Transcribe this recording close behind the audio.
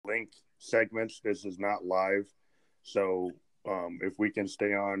sync segments. This is not live. So if we can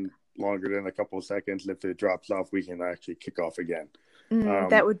stay on longer than a couple of seconds, if it drops off, we can actually kick off again.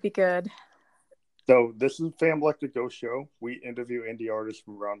 That would be good. So this is Fam Electric Ghost Show. We interview indie artists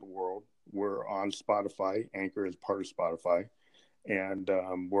from around the world. We're on Spotify. Anchor is part of Spotify. And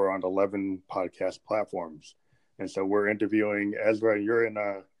we're on 11 podcast platforms. And so we're interviewing Ezra. You're in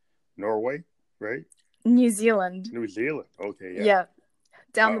Norway, right? New Zealand. New Zealand. Okay, yeah. Yeah.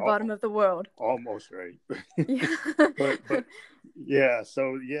 Down the bottom of the world. Almost right. Yeah. but yeah,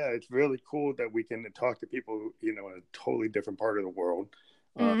 so yeah, it's really cool that we can talk to people, in a totally different part of the world.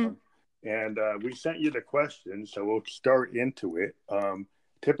 And we sent you the questions, so we'll start into it.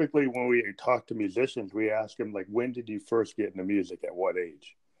 Typically, when we talk to musicians, we ask them, like, when did you first get into music? At what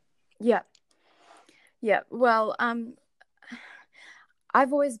age? Yeah. Well,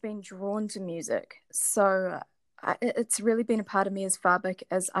 I've always been drawn to music, so it's really been a part of me as far back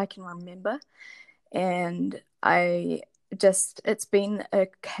as I can remember, and it's been a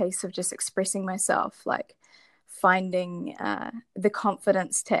case of just expressing myself, like finding the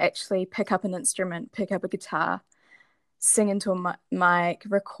confidence to actually pick up an instrument, pick up a guitar, sing into a mic,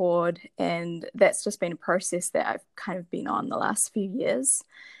 record, and that's just been a process that I've kind of been on the last few years.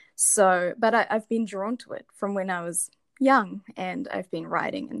 So, but I've been drawn to it from when I was young, and I've been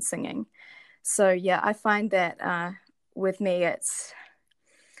writing and singing. So yeah, I find that with me,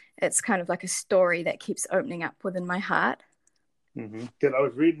 it's kind of like a story that keeps opening up within my heart. Because I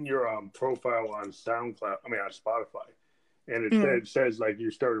was reading your profile on SoundCloud, on Spotify, and it says like you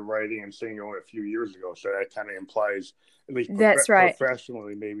started writing and singing only a few years ago. So that kind of implies, at least that's right,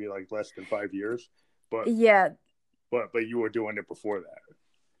 professionally, maybe like less than 5 years. But yeah, but you were doing it before that.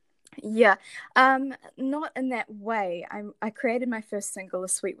 Yeah, not in that way. I created my first single, "A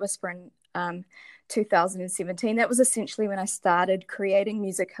Sweet Whisper," in 2017. That was essentially when I started creating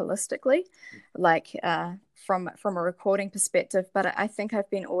music holistically, like from a recording perspective. But I think I've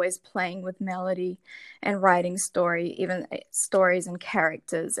been always playing with melody and writing even stories and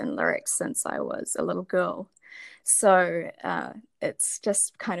characters and lyrics since I was a little girl. So it's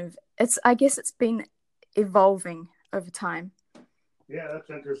just I guess it's been evolving over time. Yeah, that's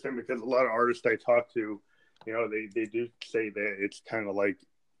interesting because a lot of artists I talk to, they do say that it's kind of like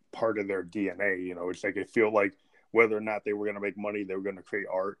part of their DNA. It's like they feel like whether or not they were going to make money, they were going to create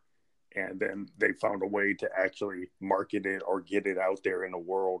art, and then they found a way to actually market it or get it out there in the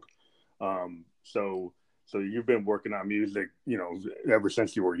world. So you've been working on music, ever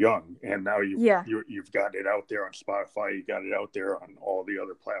since you were young, and now you've got it out there on Spotify. You got it out there on all the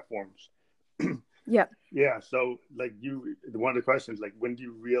other platforms. Yeah. Yeah. So one of the questions, like, when do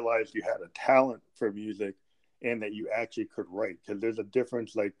you realize you had a talent for music and that you actually could write? Because there's a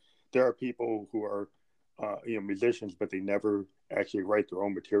difference. Like, there are people who are, musicians, but they never actually write their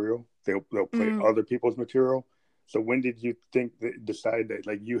own material. They'll play other people's material. So when did you decide that,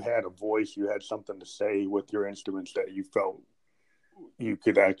 like, you had a voice, you had something to say with your instruments that you felt you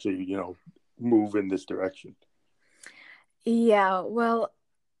could actually, move in this direction? Yeah, well,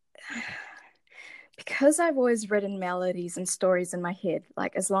 because I've always written melodies and stories in my head,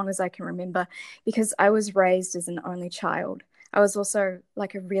 like as long as I can remember, because I was raised as an only child. I was also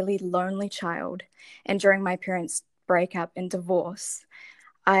like a really lonely child. And during my parents' breakup and divorce,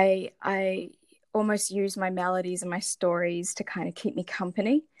 I almost used my melodies and my stories to kind of keep me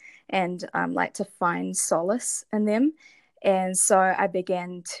company and like to find solace in them. And so I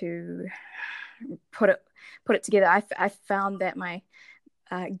began to put it together. I found that my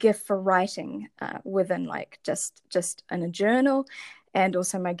gift for writing within like just in a journal, and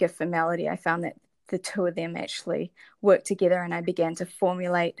also my gift for melody, I found that the two of them actually worked together, and I began to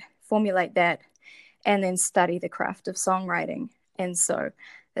formulate that and then study the craft of songwriting. And so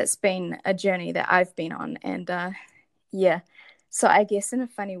that's been a journey that I've been on. And so I guess in a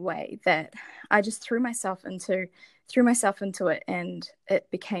funny way that I just threw myself into it, and it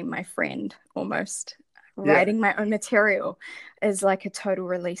became my friend almost. Writing my own material is like a total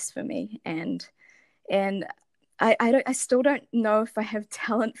release for me, and I still don't know if I have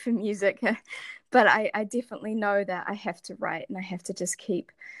talent for music, but I definitely know that I have to write, and I have to just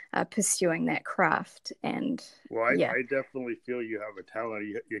keep pursuing that craft. And I definitely feel you have a talent.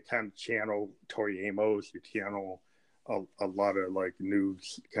 You kind of channel Tori Amos, you channel a lot of like new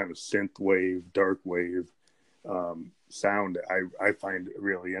kind of synth wave, dark wave sound. I find it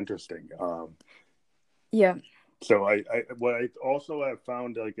really interesting. Yeah. So what I also have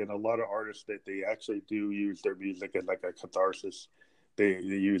found, like, in a lot of artists, that they actually do use their music as like a catharsis. They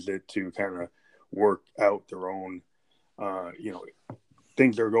use it to kind of work out their own,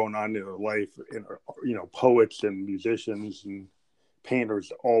 things that are going on in their life. And, poets and musicians and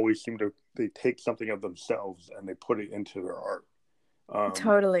painters always seem to, they take something of themselves and they put it into their art.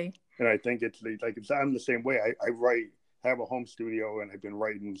 Totally. And I think it's like, I'm the same way. I write, I have a home studio, and I've been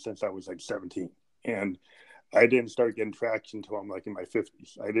writing since I was like 17. And I didn't start getting traction until I'm like in my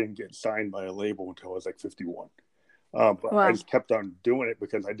 50s. I didn't get signed by a label until I was like 51. But I Wow. just kept on doing it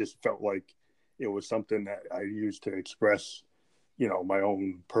because I just felt like it was something that I used to express, my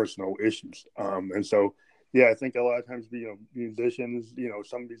own personal issues. And so, yeah, I think a lot of times, musicians,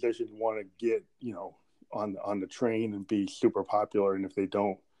 some musicians want to get, on the train and be super popular. And if they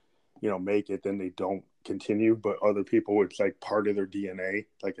don't, make it, then they don't continue. But other people, it's like part of their DNA,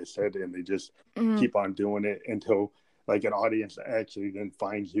 like I said, and they just keep on doing it until like an audience actually then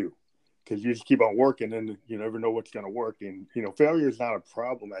finds you. Because you just keep on working, and you never know what's going to work. And failure is not a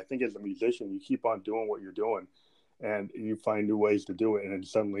problem. I think as a musician, you keep on doing what you're doing, and you find new ways to do it, and then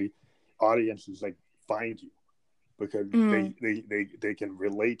suddenly audiences like find you because they can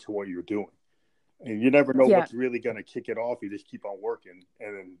relate to what you're doing. And you never know what's really going to kick it off. You just keep on working,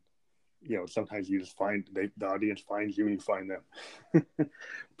 and then sometimes you just find the audience finds you, and you find them.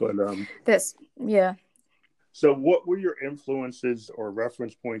 But That's So, what were your influences or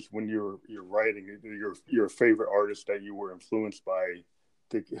reference points when you're writing? Your favorite artist that you were influenced by,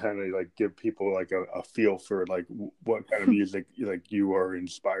 to kind of like give people like a feel for like what kind of music like you are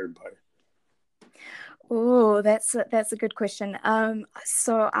inspired by. Oh, that's a good question.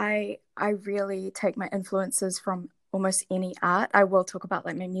 So I really take my influences from almost any art. I will talk about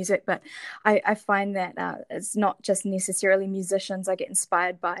like my music, but I find that it's not just necessarily musicians I get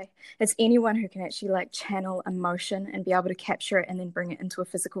inspired by. It's anyone who can actually like channel emotion and be able to capture it and then bring it into a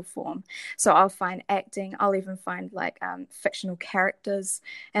physical form. So I'll find acting. I'll even find like fictional characters,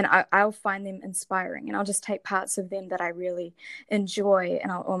 and I'll find them inspiring. And I'll just take parts of them that I really enjoy, and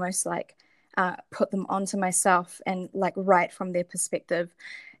I'll almost like put them onto myself and like write from their perspective.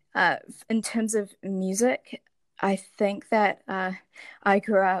 In terms of music, I think that I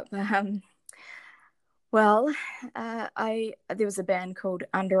grew up. I there was a band called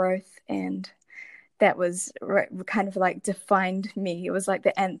Underoath, and that was kind of like defined me. It was like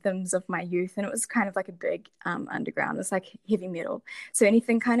the anthems of my youth, and it was kind of like a big underground. It's like heavy metal, so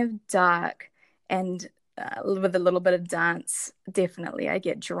anything kind of dark and with a little bit of dance, definitely I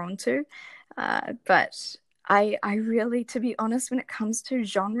get drawn to. But I really, to be honest, when it comes to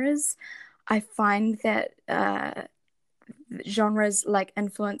genres, I find that genres like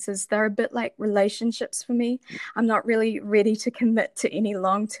influences, they're a bit like relationships for me. I'm not really ready to commit to any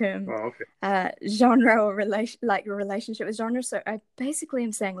long-term genre or relationship with genre. So I basically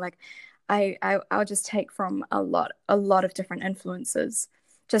am saying like I'll just take from a lot of different influences,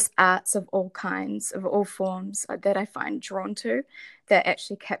 just arts of all kinds, of all forms that I find drawn to, that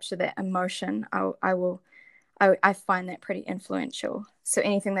actually capture that emotion. I find that pretty influential. So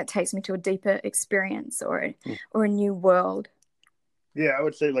anything that takes me to a deeper experience or a new world. Yeah, I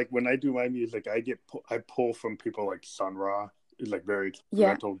would say like when I do my music, I pull from people like Sun Ra, like very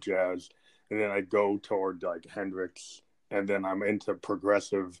experimental jazz, and then I go toward like Hendrix, and then I'm into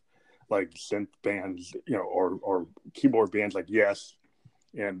progressive like synth bands, or keyboard bands like Yes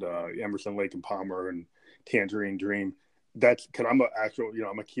and Emerson, Lake and Palmer and Tangerine Dream. That's because I'm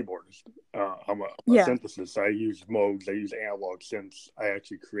I'm a keyboardist. I'm a synthesist. I use Moogs. I use analog synths. I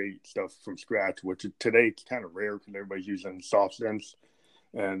actually create stuff from scratch, which today it's kind of rare because everybody's using soft synths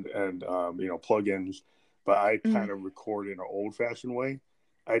and plugins. But I kind of record in an old fashioned way.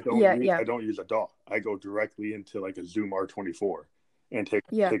 I don't use a DAW. I go directly into like a Zoom R24 and take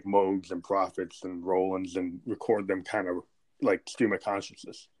Moogs and Prophets and Rolands and record them kind of like stream of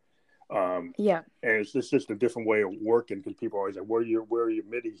consciousness. And it's just a different way of working because people are always like, where are your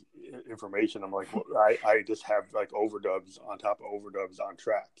MIDI information? I'm like, well, I just have like overdubs on top of overdubs on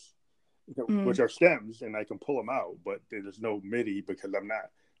tracks, which are stems, and I can pull them out, but there's no MIDI because I'm not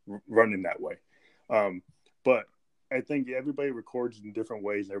running that way. But I think everybody records in different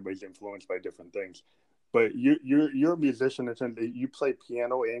ways. Everybody's influenced by different things. But you're a musician. You play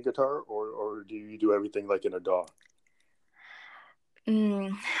piano and guitar, or do you do everything like in a DAW?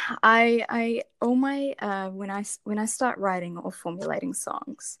 I all my when I start writing or formulating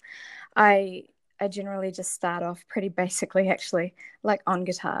songs, I generally just start off pretty basically, actually, like on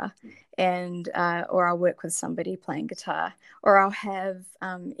guitar, and or I'll work with somebody playing guitar, or I'll have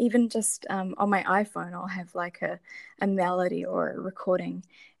even just on my iPhone, I'll have like a melody or a recording,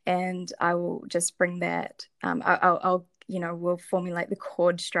 and I will just bring that. I'll we'll formulate the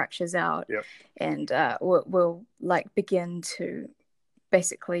chord structures out, and we'll like begin to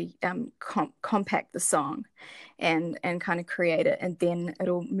basically compact the song and kind of create it, and then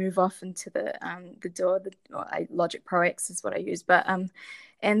it'll move off into the DAW. Logic Pro X is what I use, but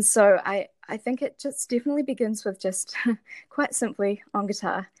and so I think it just definitely begins with just quite simply on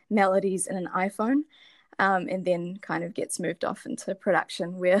guitar melodies in an iPhone. And then kind of gets moved off into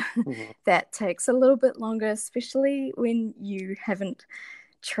production where that takes a little bit longer, especially when you haven't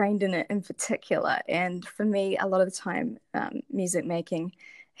trained in it in particular. And for me, a lot of the time, music making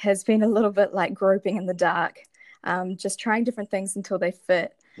has been a little bit like groping in the dark, just trying different things until they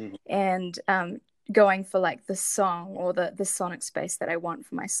fit, and going for like the song or the sonic space that I want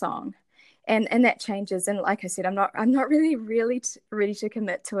for my song. And that changes. And like I said, I'm not really ready to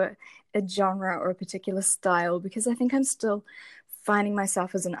commit to a genre or a particular style, because I think I'm still finding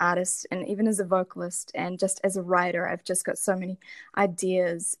myself as an artist, and even as a vocalist and just as a writer. I've just got so many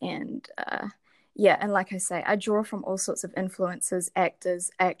ideas, and yeah, and like I say, I draw from all sorts of influences: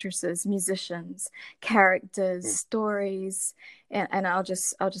 actors, actresses, musicians, characters, stories, and I'll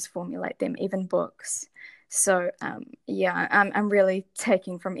just formulate them, even books. So yeah, I'm really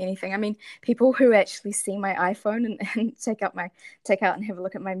taking from anything. I mean, people who actually see my iPhone and take out and have a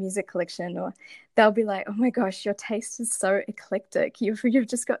look at my music collection, or they'll be like, "Oh my gosh, your taste is so eclectic. You've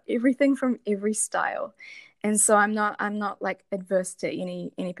just got everything from every style." And so I'm not like adverse to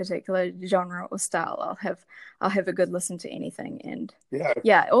any particular genre or style. I'll have a good listen to anything. And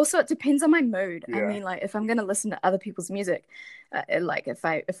yeah, also it depends on my mood. I mean, like if I'm going to listen to other people's music, like if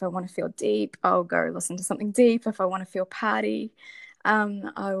I want to feel deep, I'll go listen to something deep. If I want to feel party,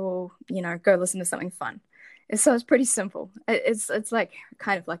 I will, go listen to something fun. So it's pretty simple. It's like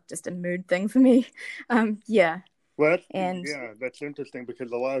kind of like just a mood thing for me. Yeah. Well, that's interesting,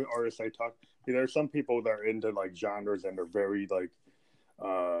 because a lot of artists I talk, there are some people that are into like genres and they're very like,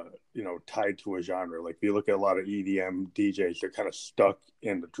 tied to a genre. Like if you look at a lot of EDM DJs, they're kind of stuck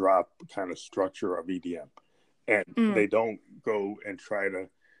in the drop kind of structure of EDM, and they don't go and try to,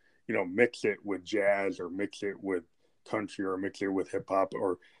 mix it with jazz or mix it with country or mix it with hip hop,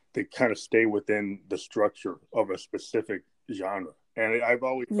 or they kind of stay within the structure of a specific genre. And I've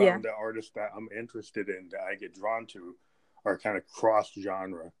always found that artists that I'm interested in, that I get drawn to, are kind of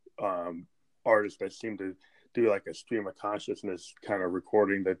cross-genre artists that seem to do like a stream of consciousness kind of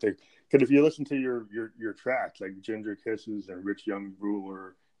recording that they. Because if you listen to your tracks, like Ginger Kisses and Rich Young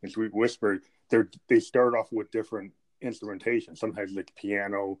Ruler and Sweet Whisper, they start off with different instrumentation. Sometimes it's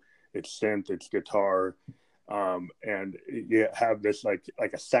piano, it's synth, it's guitar, and you have this like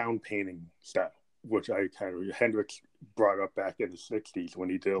a sound painting style, which Hendrix brought up back in the 60s when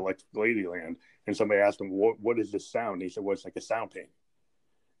he did Electric Ladyland, and somebody asked him, what is this sound? And he said, well, it's like a sound painting.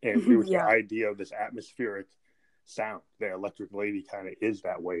 And it was the idea of this atmospheric sound. The Electric Lady kind of is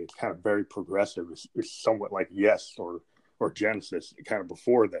that way. It's kind of very progressive. It's somewhat like Yes or Genesis, kind of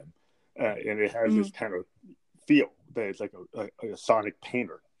before them. And it has this kind of feel that it's like a sonic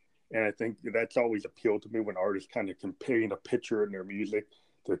painter. And I think that's always appealed to me, when artists kind of can paint a picture in their music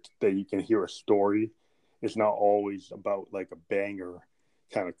that you can hear a story. It's not always about like a banger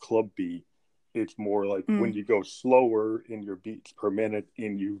kind of club beat. It's more like when you go slower in your beats per minute,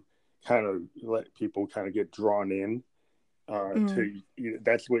 and you kind of let people kind of get drawn in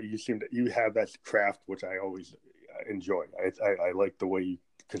that's what you have, that craft, which I always enjoy. I like the way you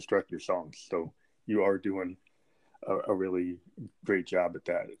construct your songs. So you are doing a really great job at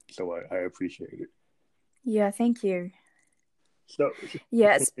that. So I appreciate it. Yeah, thank you. So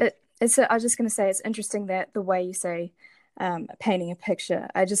yeah, I was just going to say, it's interesting that the way you say painting a picture,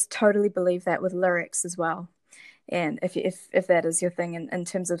 I just totally believe that with lyrics as well. And if that is your thing in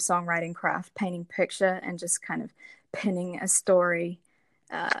terms of songwriting craft, painting picture and just kind of pinning a story,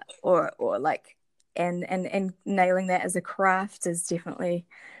 or like and nailing that as a craft is definitely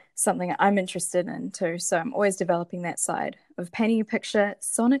something I'm interested in too. So I'm always developing that side of painting a picture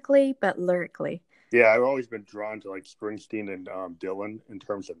sonically but lyrically. Yeah, I've always been drawn to like Springsteen and Dylan in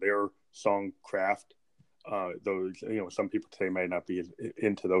terms of their song craft. Those, some people today might not be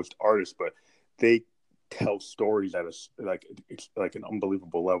into those artists, but they tell stories at like an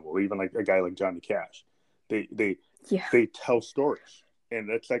unbelievable level. Even like a guy like Johnny Cash, they tell stories, and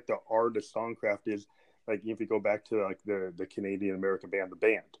that's like the art of songcraft is. Like if you go back to like the Canadian American band, The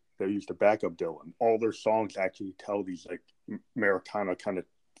Band, they used to back up Dylan. All their songs actually tell these like Americana kind of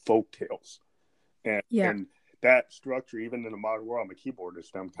folk tales. And that structure, even in the modern world, I'm a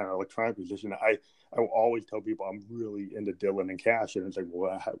keyboardist, I'm kind of electronic musician. I will always tell people I'm really into Dylan and Cash, and it's like,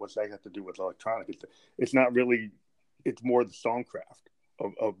 well, what's that have to do with electronic? It's not really. It's more the songcraft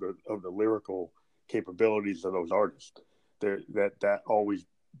of the lyrical capabilities of those artists. That always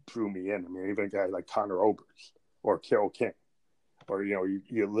drew me in. I mean, even a guy like Conor Oberst or Carole King or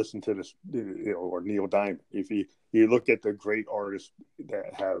you listen to this, or Neil Diamond. If you look at the great artists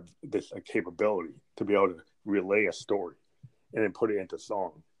that have this capability to be able to relay a story and then put it into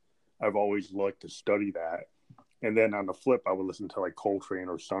song, I've always liked to study that. And then on the flip, I would listen to like Coltrane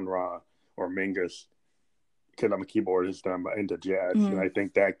or Sun Ra or Mingus, because I'm a keyboardist and I'm into jazz, and I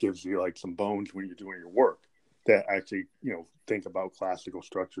think that gives you like some bones when you're doing your work, that actually think about classical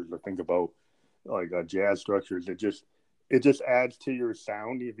structures or think about like jazz structures. It just adds to your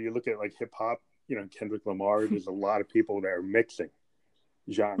sound. If you look at like hip hop, Kendrick Lamar, there's a lot of people that are mixing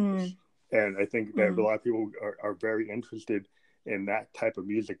genres, and I think that a lot of people are very interested in that type of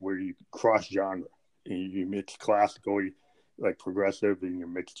music where you cross genre. You mix classical, like progressive, and you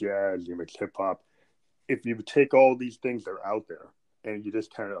mix jazz, you mix hip hop. If you take all these things that are out there and you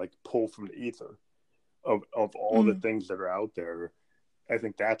just kind of like pull from the ether of all the things that are out there, I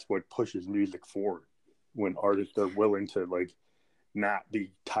think that's what pushes music forward, when artists are willing to like not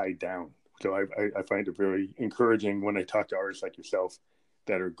be tied down. So I find it very encouraging when I talk to artists like yourself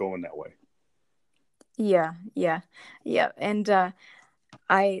that are going that way. Yeah. And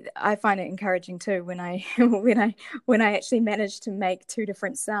I find it encouraging too when I when I actually manage to make two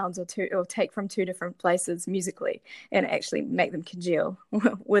different sounds, or take from two different places musically and actually make them congeal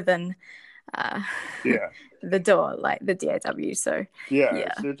within the door, like the DAW. So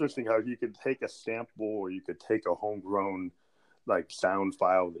it's interesting how you could take a sample, or you could take a homegrown like sound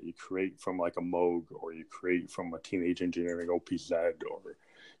file that you create from like a Moog, or you create from a Teenage Engineering OPZ, or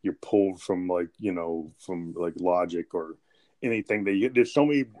you pull from like from like Logic or anything. There's so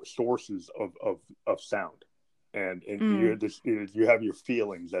many sources of sound, and you have your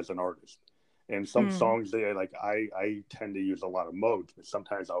feelings as an artist. And some songs, I tend to use a lot of modes, but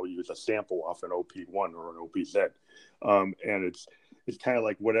sometimes I'll use a sample off an OP1 or an OPZ, and it's kind of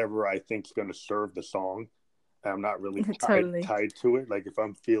like whatever I think is going to serve the song. I'm not really tied to it. Like if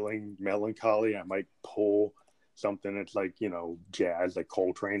I'm feeling melancholy, I might pull something that's like jazz, like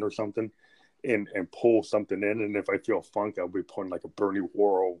Coltrane or something, and pull something in. And if I feel funk, I'll be pulling like a Bernie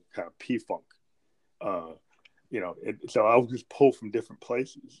Worrell kind of P-funk. So I'll just pull from different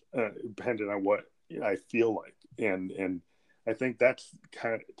places, depending on what I feel like. And I think that's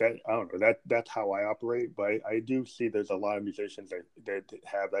kind of that. I don't know, that's how I operate. But I do see there's a lot of musicians that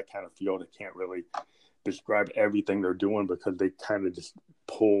have that kind of feel that can't really describe everything they're doing, because they kind of just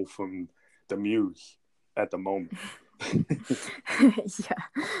pull from the muse at the moment.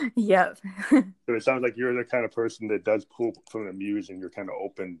 Yeah. So it sounds like you're the kind of person that does pull from the muse, and you're kind of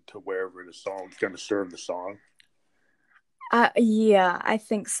open to wherever the song's going to serve the song. I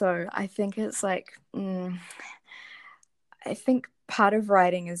think so. I think it's like, I think part of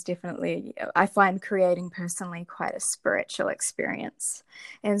writing is definitely, I find creating personally quite a spiritual experience.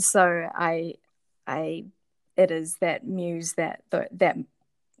 And so it is that muse, that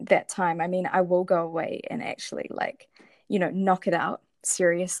time. I mean, I will go away and actually knock it out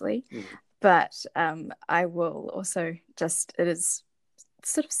seriously. But I will also it is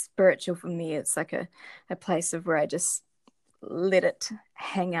sort of spiritual for me. It's like a place of where I just let it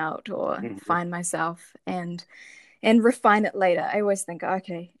hang out, or find myself and refine it later. I always think,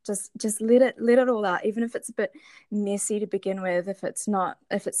 okay, just let it all out, even if it's a bit messy to begin with. If it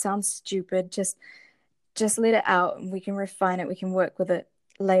sounds stupid, just let it out, and we can refine it. We can work with it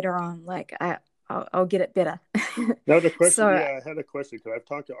later on. Like I'll get it better. Now the question, I had a question, because I've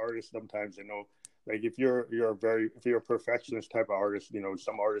talked to artists sometimes. Like if you're a perfectionist type of artist,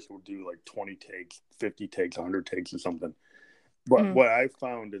 some artists will do like 20 takes, 50 takes, 100 takes or something. But what I've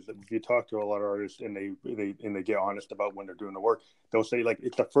found is that if you talk to a lot of artists and they get honest about when they're doing the work, they'll say like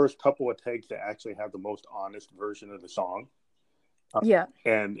it's the first couple of takes that actually have the most honest version of the song.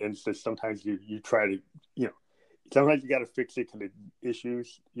 And so sometimes you try to, sometimes you got to fix it to the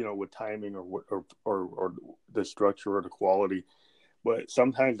issues, with timing or the structure or the quality. But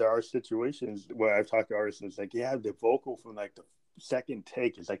sometimes there are situations where I've talked to artists and it's like, the vocal from like the second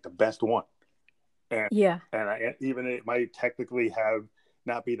take is like the best one. And even it might technically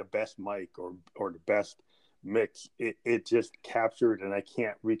not be the best mic or the best mix. It just captured, and I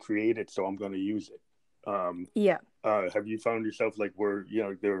can't recreate it, so I'm going to use it. Have you found yourself like where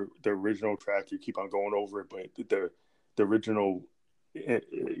the original track, you keep on going over it, but the original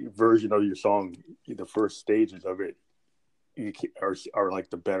version of your song, the first stages of it, are like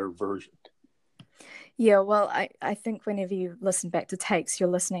the better version? Yeah, well, I think whenever you listen back to takes, you're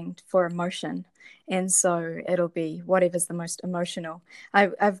listening for emotion. And so it'll be whatever's the most emotional.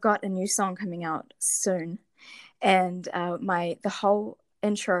 I've got a new song coming out soon. And the whole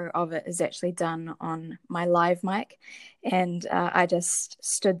intro of it is actually done on my live mic. And I just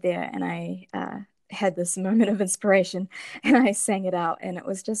stood there and had this moment of inspiration and I sang it out, and it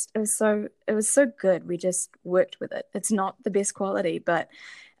was so good. We just worked with it. It's not the best quality, but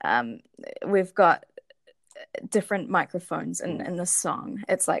we've got different microphones in this song.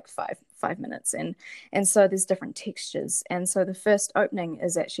 It's like five minutes, and so there's different textures, and so the first opening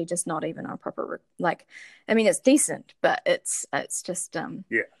is actually just not even a proper like, I mean, it's decent, but it's just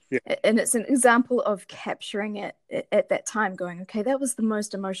Yeah. Yeah. and it's an example of capturing it at that time, going, okay, that was the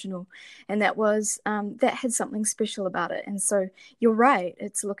most emotional, and that was that had something special about it. And so you're right,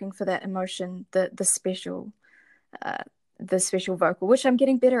 it's looking for that emotion, uh, the special vocal, which I'm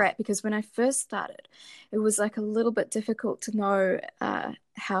getting better at, because when I first started, it was like a little bit difficult to know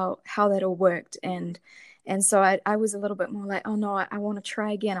how that all worked, and so I was a little bit more like, oh no, I want to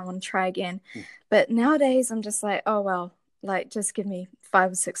try again, but nowadays I'm just like, oh well, like just give me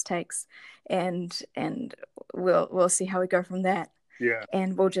 5 or 6 takes, and we'll see how we go from that. Yeah.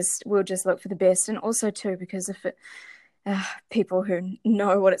 And we'll just look for the best. And also too, because if it people who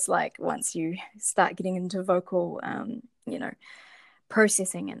know what it's like once you start getting into vocal you know,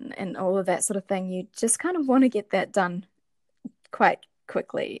 processing and all of that sort of thing, you just kind of want to get that done quite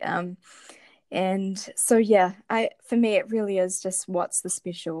quickly. And so yeah, for me it really is just what's the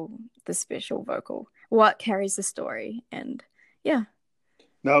special vocal, what carries the story. And yeah.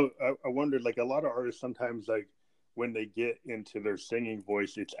 Now, I wondered, like a lot of artists sometimes, like when they get into their singing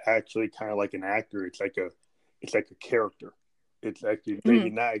voice, it's actually kind of like an actor. It's like a character. It's actually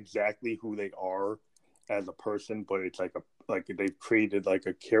maybe not exactly who they are as a person, but it's like they've created like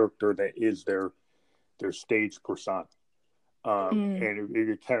a character that is their stage persona. And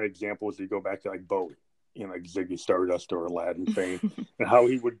it kind of examples, you go back to like Bowie, you know, like Ziggy Stardust or Aladdin fame, and how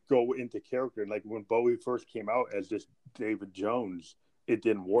he would go into character. Like when Bowie first came out as just David Jones, it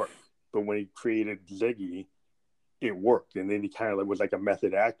didn't work. But when he created Ziggy, it worked. And then he kind of like was like a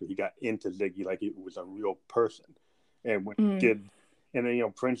method actor. He got into Ziggy like it was a real person. And when he did, and then, you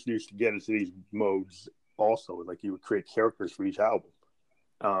know, Prince used to get into these modes also. Like he would create characters for each album.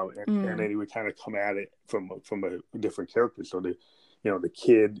 And then he would kind of come at it from a different character. So the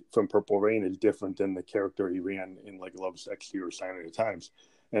kid from Purple Rain is different than the character he ran in like Love Sexy or Sign of the Times.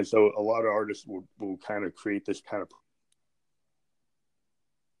 And so a lot of artists will kind of create this kind of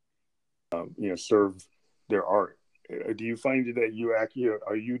serve their art. Do you find that you actually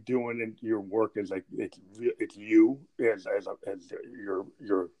are you doing in your work as like it's you as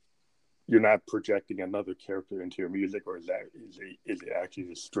you're not projecting another character into your music, or is it actually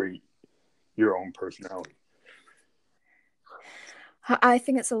just straight your own personality? I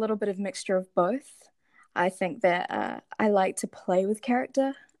think it's a little bit of mixture of both. I think that I like to play with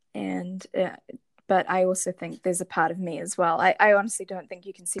character, and but I also think there's a part of me as well. I honestly don't think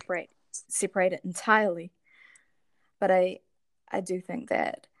you can separate it entirely, but I do think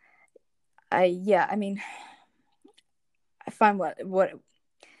that I mean, I find what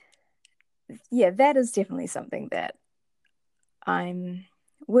yeah, that is definitely something that I'm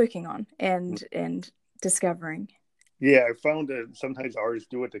working on and discovering. Yeah, I found that sometimes artists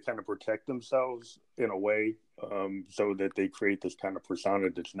do it to kind of protect themselves in a way, so that they create this kind of persona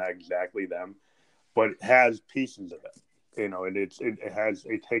that's not exactly them, but it has pieces of it, and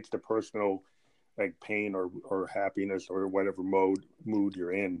it takes the personal like pain or happiness or whatever mood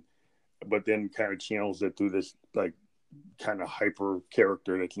you're in, but then kind of channels it through this like kind of hyper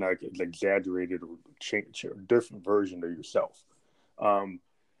character that's not exaggerated or change or different version of yourself. Um,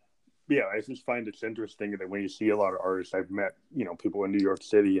 yeah, I just find it's interesting that when you see a lot of artists, I've met, people in New York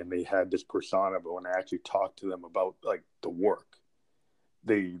City and they had this persona, but when I actually talked to them about like the work,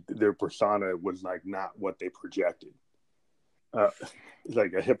 their persona was like not what they projected. Uh,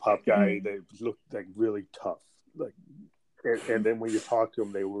 like a hip hop guy, they looked like really tough. Like, and then when you talk to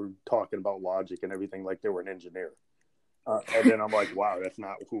them, they were talking about logic and everything like they were an engineer. And then I'm like, wow, that's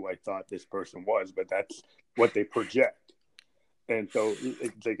not who I thought this person was, but that's what they project. And so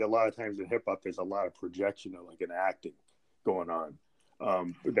it's like a lot of times in hip hop, there's a lot of projection of like an acting going on.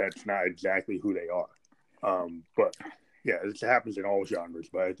 But that's not exactly who they are. But yeah, it happens in all genres,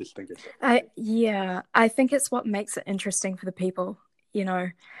 but I just think I think it's what makes it interesting for the people,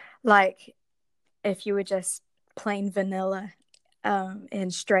 like if you were just plain vanilla,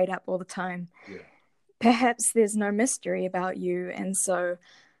 and straight up all the time, perhaps there's no mystery about you. And so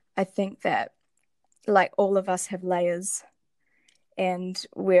I think that like all of us have layers, and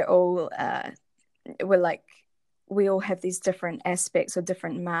we're all we all have these different aspects or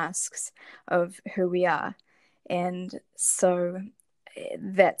different masks of who we are. And so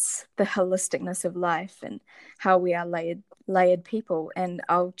that's the holisticness of life and how we are layered people. And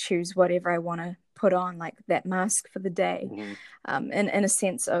I'll choose whatever I want to put on like that mask for the day, in a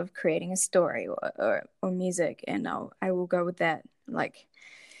sense of creating a story or music, and I will go with that. Like,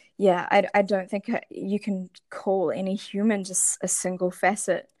 yeah, I don't think you can call any human just a single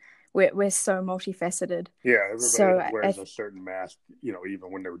facet. We're so multifaceted. Yeah, everybody So wears a certain mask, you know,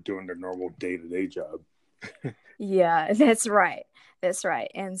 even when they're doing their normal day-to-day job. yeah, that's right. That's right.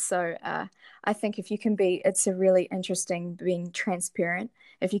 And so I think if you can be, it's a really interesting being transparent.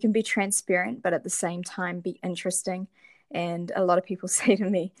 If you can be transparent, but at the same time be interesting. And a lot of people say to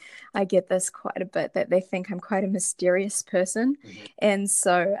me, I get this quite a bit, that they think I'm quite a mysterious person. And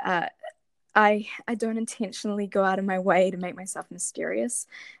so I don't intentionally go out of my way to make myself mysterious.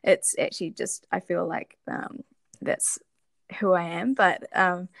 It's actually just, I feel like that's who I am. But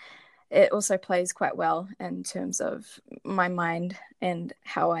it also plays quite well in terms of my mind and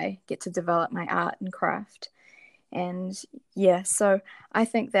how I get to develop my art and craft. And yeah, so I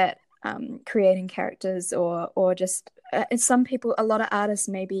think that creating characters or just some people, a lot of artists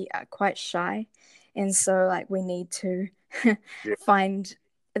maybe are quite shy. And so like we need to Yeah. find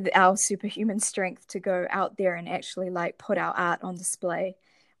our superhuman strength to go out there and actually like put our art on display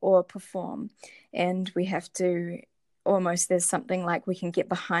or perform. And we have to almost, there's something like we can get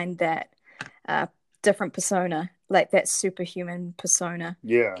behind that different persona, like that superhuman persona,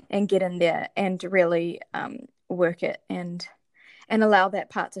 Yeah. and get in there and really work it and allow that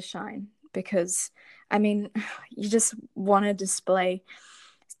part to shine. Because I mean, you just want to display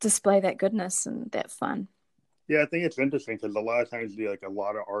that goodness and that fun. Yeah, I think it's interesting because a lot of times, like a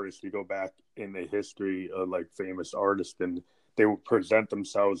lot of artists, you go back in the history of like famous artists, and they will present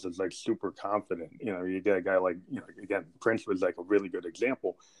themselves as like super confident. You know, you get a guy like, you know, again, Prince was like a really good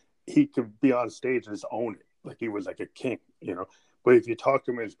example. He could be on stage and just own it, like he was like a king, you know. But if you talk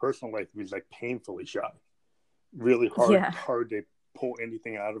to him in his personal life, he was like painfully shy, really hard to pull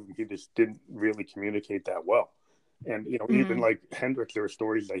anything out of him. He just didn't really communicate that well. And you know, even like Hendrix, there were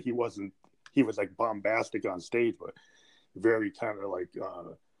stories that he was like bombastic on stage, but very kind of like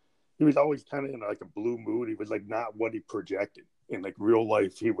he was always kind of in like a blue mood. He was like not what he projected in like real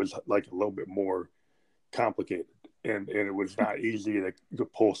life. He was like a little bit more complicated, and it was not easy to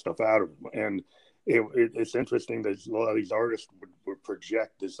pull stuff out of him. And it's interesting that a lot of these artists would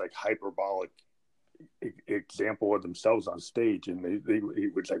project this like hyperbolic example of themselves on stage, and he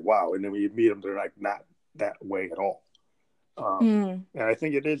was like, wow. And then when you meet them, they're like not that way at all. And I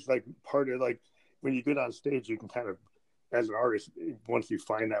think it is like part of like when you get on stage, you can kind of, as an artist, once you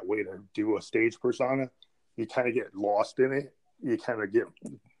find that way to do a stage persona, you kind of get lost in it. You kind of get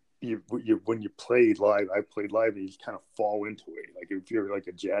you when you play live. I played live, and you just kind of fall into it. Like if you're like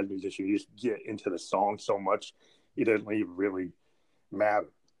a jazz musician, you just get into the song so much, it doesn't even really matter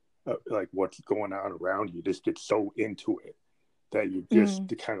like what's going on around you. You just get so into it that you just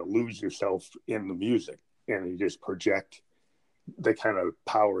to kind of lose yourself in the music, and you just project the kind of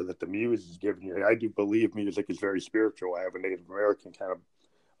power that the muse is giving you. I do believe music is very spiritual. I have a Native American kind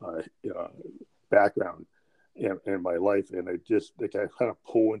of background in my life, and I kind of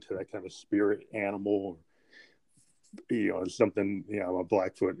pull into that kind of spirit animal, you know, something. You know, I'm a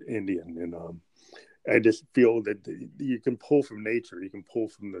Blackfoot Indian, and I just feel that you can pull from nature, you can pull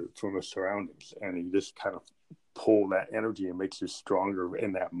from the surroundings, and you just kind of pull that energy and makes you stronger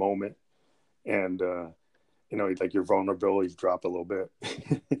in that moment. And you know, like your vulnerabilities drop a little bit.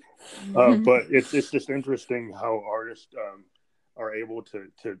 But it's just interesting how artists are able to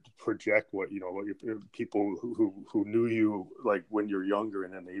project what, you know, people who knew you like when you're younger,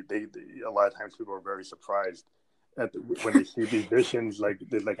 and then they a lot of times people are very surprised when they see these visions, like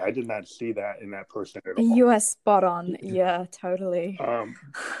they're like, I did not see that in that person at all. You are spot on. Yeah, totally.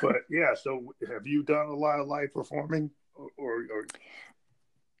 But yeah, so have you done a lot of live performing or...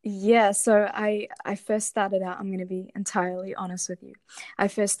 Yeah, so I first started out, I'm going to be entirely honest with you. I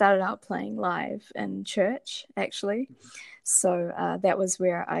first started out playing live in church, actually. So that was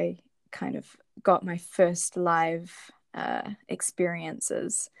where I kind of got my first live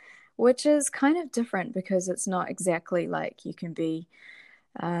experiences, which is kind of different because it's not exactly like you can be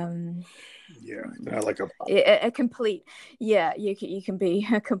not like a complete, you can be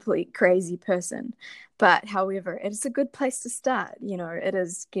a complete crazy person, but however, it's a good place to start. You know, it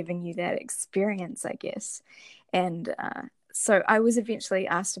is giving you that experience, I guess. And so I was eventually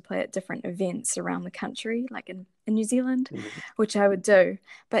asked to play at different events around the country, like in New Zealand, which I would do.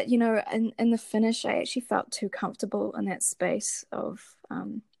 But you know, in the finish, I actually felt too comfortable in that space of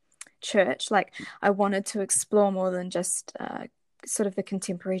church. Like I wanted to explore more than just sort of the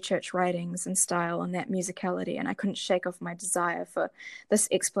contemporary church writings and style and that musicality, and I couldn't shake off my desire for this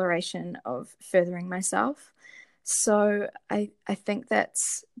exploration of furthering myself. So I think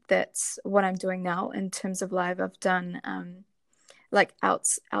that's what I'm doing now in terms of live. I've done like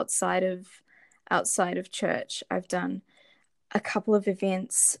outside of church. I've done a couple of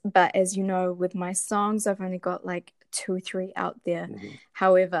events, but as you know, with my songs, I've only got like 2 or 3 out there. Mm-hmm.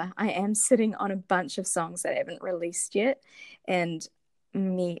 However, I am sitting on a bunch of songs that I haven't released yet, and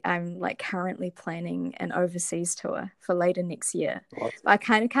I'm like currently planning an overseas tour for later next year. Awesome. I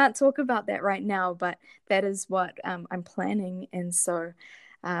kind of can't talk about that right now, but that is what I'm planning. And so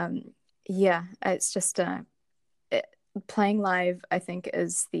yeah, it's just playing live, I think,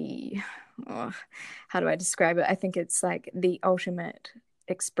 is how do I describe it? I think it's like the ultimate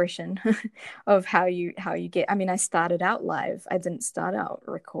expression of how you get. I mean, I started out live. I didn't start out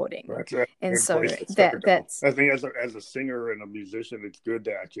recording. That's a and good so place to start. that's I think as a singer and a musician, it's good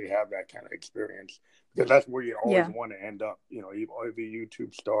to actually have that kind of experience, because that's where you always want to end up. You know, every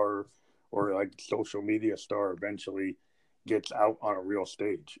YouTube star or like social media star eventually gets out on a real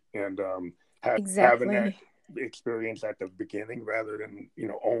stage, and having that experience at the beginning rather than, you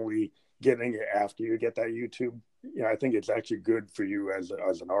know, only getting it after you get that YouTube. You know, I think it's actually good for you as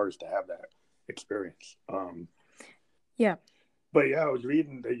an artist to have that experience. Yeah. But yeah, I was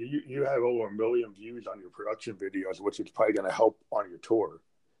reading that you have over 1 million views on your production videos, which is probably going to help on your tour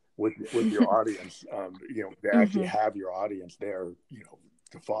with your audience. You know, to actually have your audience there, you know,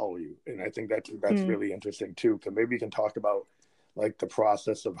 to follow you. And I think that's really interesting too. Because maybe you can talk about like the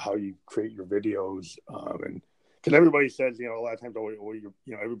process of how you create your videos, and because everybody says, you know, a lot of times, you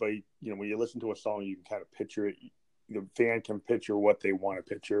know, everybody, you know, when you listen to a song, you can kind of picture it. The fan can picture what they want to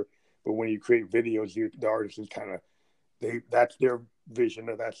picture, but when you create videos, the artist is kind of that's their vision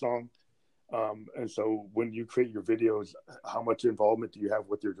of that song. And so when you create your videos, how much involvement do you have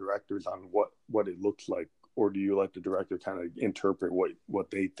with your directors on what it looks like, or do you let the director kind of interpret what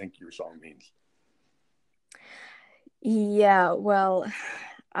they think your song means? Yeah, well,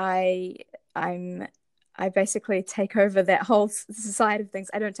 I basically take over that whole side of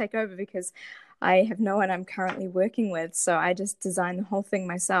things. I don't take over because I have no one I'm currently working with, so I just design the whole thing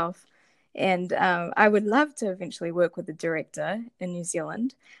myself. And I would love to eventually work with a director in New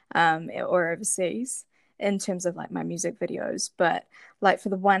Zealand or overseas in terms of like my music videos. But like for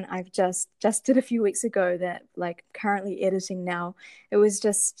the one I've just did a few weeks ago that like currently editing now, it was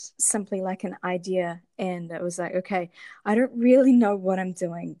just simply like an idea. And it was like, okay, I don't really know what I'm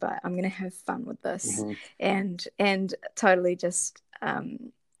doing, but I'm going to have fun with this. And totally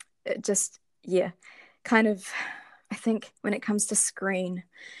yeah, kind of, I think when it comes to screen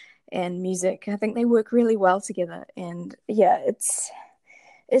and music, I think they work really well together. And yeah, it's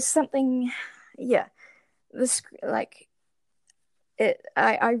something, yeah, this like it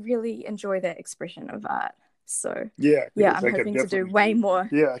I really enjoy that expression of art. So yeah, I'm like hoping to do way more.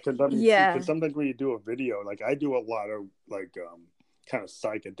 Yeah, because I mean, Yeah. because sometimes when you do a video, like I do a lot of like kind of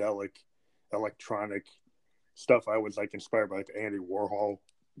psychedelic, electronic stuff. I was like inspired by like Andy Warhol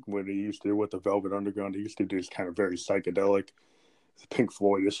when he used to do with the Velvet Underground. He used to do this kind of very psychedelic, Pink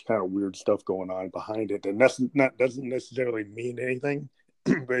Floyd, this kind of weird stuff going on behind it, and doesn't necessarily mean anything,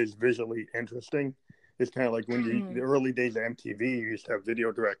 but it's visually interesting. It's kind of like when the early days of MTV, you used to have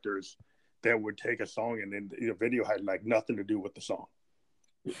video directors that would take a song and then the video had like nothing to do with the song.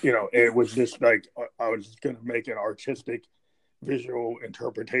 You know, it was just like I was just going to make an artistic visual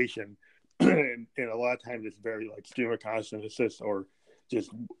interpretation, and a lot of times it's very like stream of consciousness or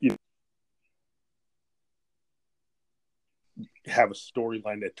just, you know, have a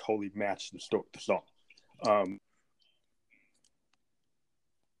storyline that totally matched the song.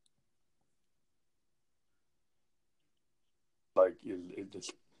 Like it's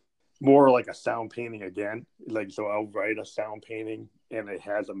more like a sound painting again. Like, so I'll write a sound painting and it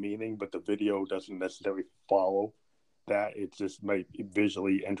has a meaning, but the video doesn't necessarily follow that. It just might be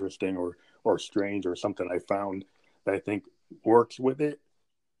visually interesting or strange or something I found that I think works with it.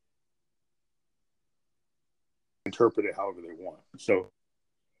 Interpret it however they want. So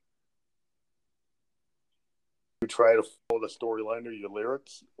you try to follow the storyline or your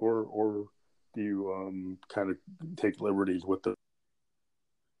lyrics, or do you kind of take liberties with the?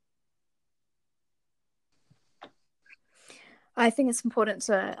 I think it's important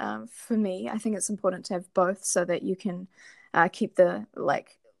to, for me, I think it's important to have both so that you can keep the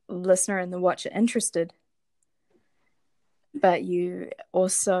like listener and the watcher interested, but you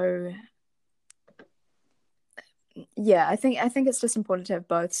also, yeah, I think it's just important to have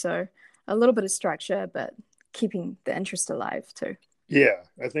both. So a little bit of structure, but keeping the interest alive too. Yeah,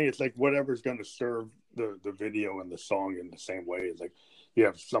 I think it's like whatever's going to serve the video and the song in the same way. It's like you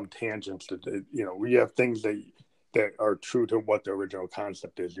have some tangents to, you know, you have things that that are true to what the original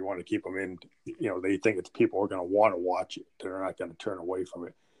concept is. You want to keep them in, they think it's people are going to want to watch it. They're not going to turn away from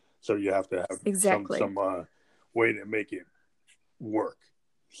it. So you have to have Exactly. some way to make it work.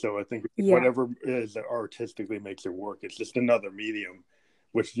 So I think Yeah. whatever it is that artistically makes it work, it's just another medium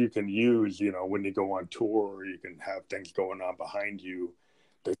which you can use, when you go on tour, or you can have things going on behind you.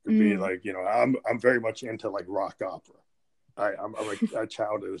 That could be like, I'm very much into like rock opera. I'm like a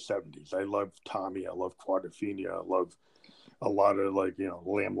child of the 70s. I love Tommy. I love Quadrophenia. I love a lot of like,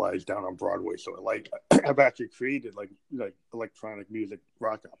 Lamb Lies Down on Broadway. So I've actually created like electronic music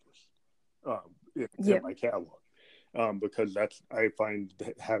rock operas in my catalog, because I find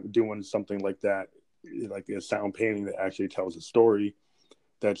doing something like that, like a sound painting that actually tells a story.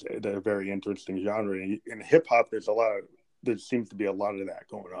 That's a very interesting genre. In hip hop, there seems to be a lot of that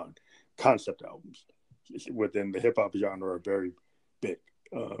going on. Concept albums within the hip hop genre are very big.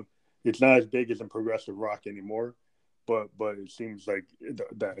 It's not as big as in progressive rock anymore, but it seems like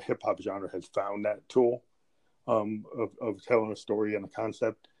that hip hop genre has found that tool of telling a story and a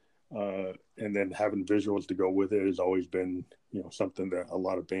concept, and then having visuals to go with it has always been something that a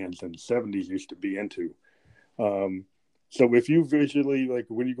lot of bands in the 70s used to be into. So if you visually, like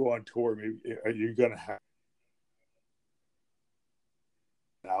when you go on tour, maybe, are you going to have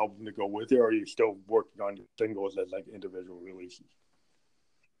an album to go with it, or are you still working on your singles as like individual releases?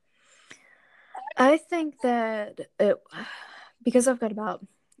 I think that because I've got about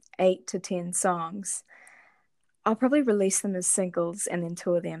 8 to 10 songs, I'll probably release them as singles and then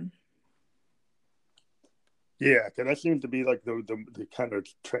tour them. Yeah, because that seems to be like the kind of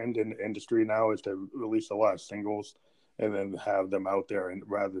trend in the industry now, is to release a lot of singles and then have them out there, and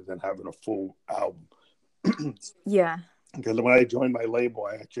rather than having a full album. Yeah. Because when I joined my label,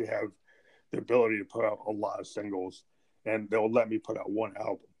 I actually have the ability to put out a lot of singles, and they'll let me put out one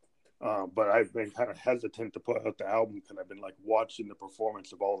album. But I've been kind of hesitant to put out the album because I've been like watching the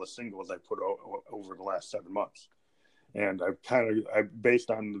performance of all the singles I put out over the last 7 months. And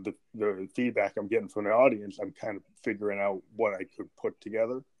based on the feedback I'm getting from the audience, I'm kind of figuring out what I could put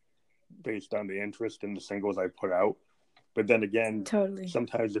together based on the interest in the singles I put out. But then again, totally.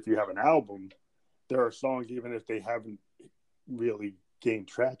 Sometimes if you have an album, there are songs, even if they haven't really gained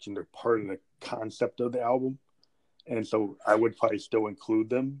traction, they're part of the concept of the album. And so I would probably still include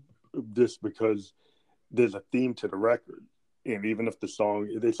them just because there's a theme to the record. And even if the song,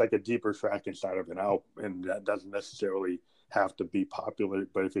 it's like a deeper track inside of an album, and that doesn't necessarily have to be popular,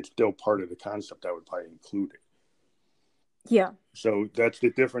 but if it's still part of the concept, I would probably include it. Yeah. So that's the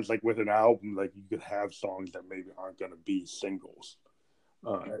difference. Like with an album, like you could have songs that maybe aren't going to be singles.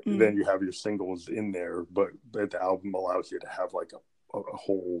 Then you have your singles in there, but the album allows you to have like a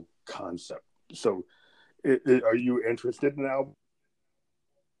whole concept. So are you interested in an album?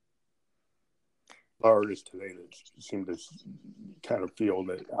 Artists today that seem to kind of feel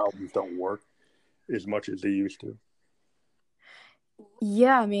that albums don't work as much as they used to.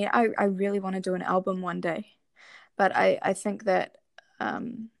 Yeah, I mean, I really want to do an album one day, but I think that I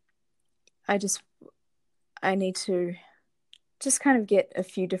need to just kind of get a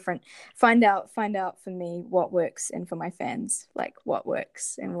few different, find out for me what works, and for my fans, like what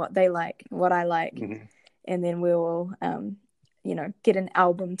works and what they like, what I like. Mm-hmm. And then we will, get an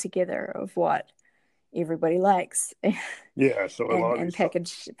album together of what everybody likes. Yeah, so a lot and of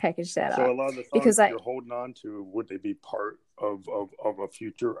package that so up. a lot of the songs because you're holding on to, would they be part of a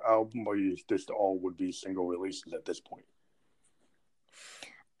future album, or you just all would be single releases at this point?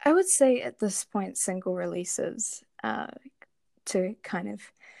 I would say at this point, single releases, to kind of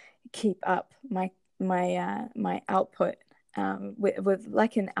keep up my output. With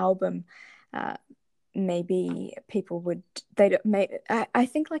like an album, maybe people would, I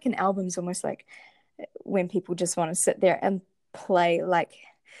think like an album's almost like when people just want to sit there and play, like,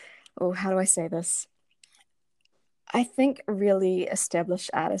 oh, how do I say this? I think really established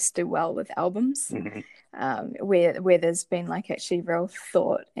artists do well with albums, where there's been like actually real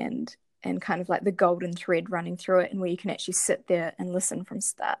thought and kind of like the golden thread running through it, and where you can actually sit there and listen from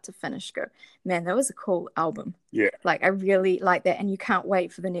start to finish, go, man, that was a cool album. Yeah. Like I really like that, and you can't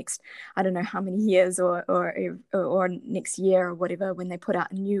wait for the next, I don't know how many years or next year or whatever, when they put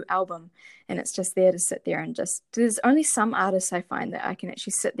out a new album, and it's just there to sit there and just, there's only some artists I find that I can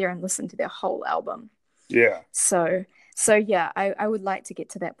actually sit there and listen to their whole album. Yeah. So yeah, I would like to get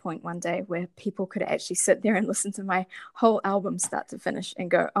to that point one day where people could actually sit there and listen to my whole album start to finish and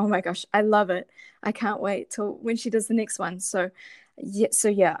go, oh my gosh, I love it. I can't wait till when she does the next one. So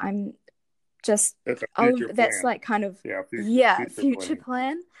yeah, I'm just, that's like kind of, future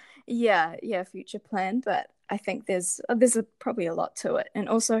plan. Yeah, future plan. But I think there's probably a lot to it. And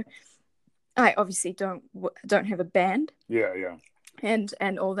also I obviously don't have a band Yeah, yeah.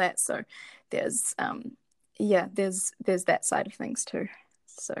 and all that. So there's yeah, there's that side of things too.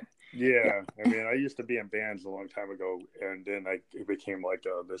 So yeah. Yeah, I mean, I used to be in bands a long time ago, and then I became like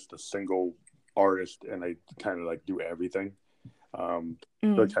the single artist, and I kind of like do everything. So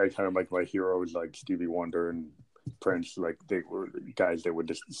Mm. kind of like my heroes, like Stevie Wonder and Prince, like they were guys that would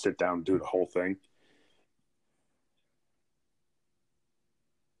just sit down and do the whole thing.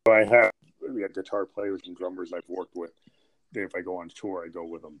 So we have guitar players and drummers I've worked with. If I go on tour, I go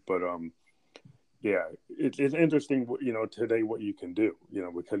with them. But yeah, it's interesting, today what you can do,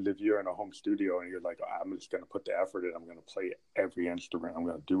 because if you're in a home studio and you're like, oh, I'm just going to put the effort in, I'm going to play every instrument, I'm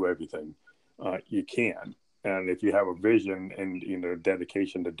going to do everything, you can. And if you have a vision and,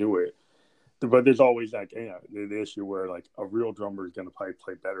 dedication to do it, but there's always like, the issue where like a real drummer is going to probably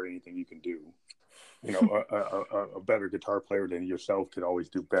play better than anything you can do. A better guitar player than yourself could always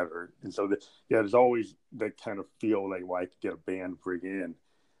do better. And so, there's always that kind of feel like, well, I could get a band bring in.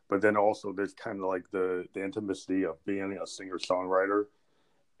 But then also there's kind of like the intimacy of being a singer songwriter.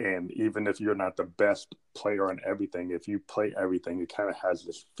 And even if you're not the best player on everything, if you play everything, it kind of has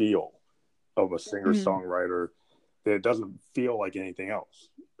this feel of a singer Mm. songwriter that it doesn't feel like anything else.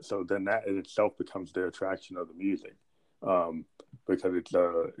 So then that in itself becomes the attraction of the music, because it's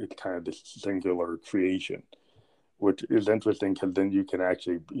kind of this singular creation, which is interesting because then you can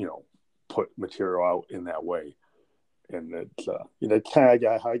actually put material out in that way. And it's kind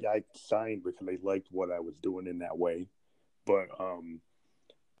of how I got signed because they liked what I was doing in that way. But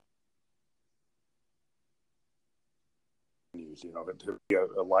to be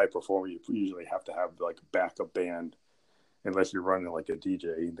a live performer, you usually have to have like a backup band, unless you're running like a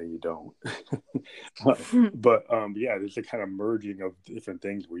DJ, then you don't. But yeah, there's a kind of merging of different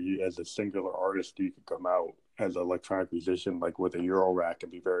things where you, as a singular artist, you can come out as an electronic musician, like with a Euro rack,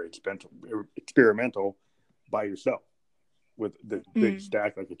 and be very experimental by yourself with the big Mm.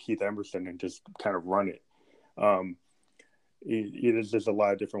 stack like a Keith Emerson and just kind of run it. Um, there's a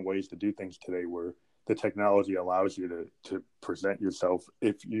lot of different ways to do things today where the technology allows you to present yourself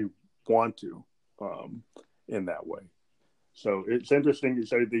if you want to, um, in that way. So it's interesting.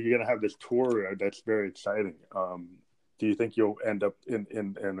 So that you're going to have this tour that's very exciting. Do you think you'll end up in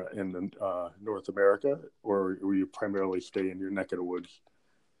North America, or will you primarily stay in your neck of the woods?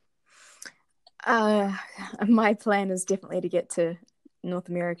 Uh, my plan is definitely to get to North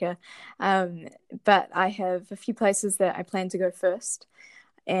America, um, but I have a few places that I plan to go first.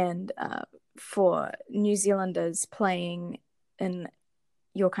 And for New Zealanders playing in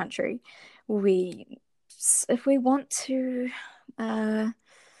your country, we, if we want to uh,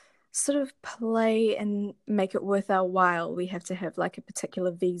 sort of play and make it worth our while, we have to have like a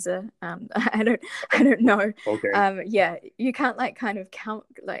particular visa. I don't know. Okay. Yeah, you can't like kind of count.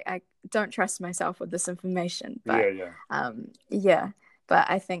 Like I don't trust myself with this information, Yeah, but yeah, yeah. But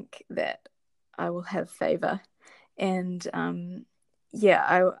I think that I will have favor, and yeah,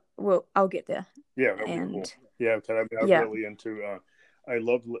 I will. I'll get there, yeah. That'd be and cool. Yeah, because I mean, I'm yeah. really into. I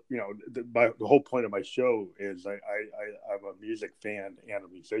love, the whole point of my show is I'm a music fan and a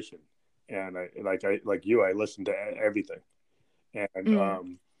musician, and like you, I listen to everything, and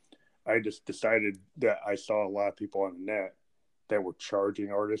Mm. I just decided that I saw a lot of people on the net that were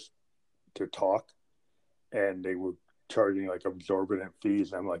charging artists to talk, and they were charging like exorbitant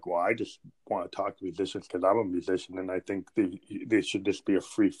fees. And I'm like, well, I just want to talk to musicians because I'm a musician, and I think they should just be a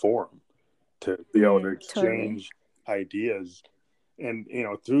free forum to be able to Mm, totally. exchange ideas. And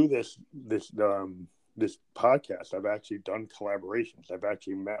through this podcast, I've actually done collaborations. I've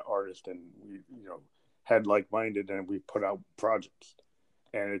actually met artists, and we had like minded, and we put out projects.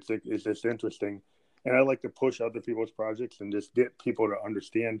 And it's just interesting. And I like to push other people's projects and just get people to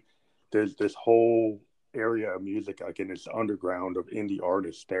understand there's this whole area of music, like in this underground of indie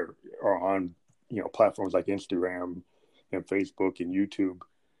artists that are on platforms like Instagram and Facebook and YouTube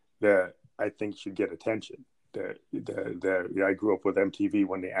that I think should get attention. That I grew up with MTV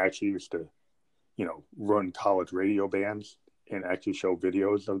when they actually used to run college radio bands and actually show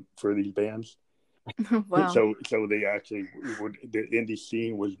videos for these bands. Wow. So they actually the indie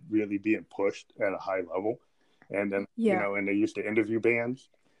scene was really being pushed at a high level, and then Yeah. and they used to interview bands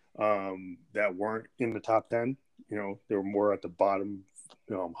that weren't in the top 10. They were more at the bottom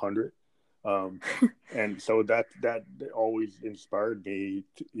 100. um, and so that always inspired me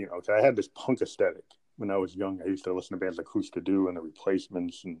to, 'cause I had this punk aesthetic when I was young. I used to listen to bands like Husker Du and the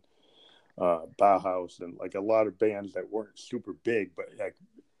Replacements and Bauhaus and like a lot of bands that weren't super big but like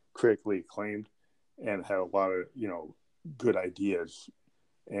critically acclaimed and had a lot of good ideas.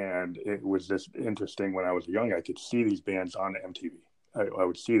 And it was just interesting when I was young. I could see these bands on MTV, I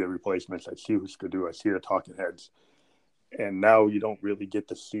would see the replacements. I see who's going to do. I see the talking heads. And now you don't really get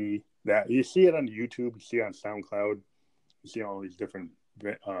to see that. You see it on YouTube. You see it on SoundCloud. You see all these different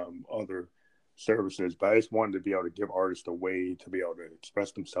other services. But I just wanted to be able to give artists a way to be able to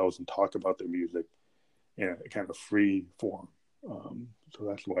express themselves and talk about their music in a kind of free form. So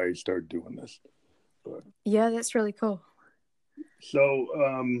that's why I started doing this. But, yeah, that's really cool. So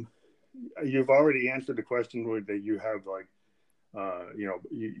you've already answered the question that you have, like,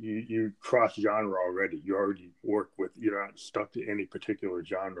 you cross genre already. You already work with, you're not stuck to any particular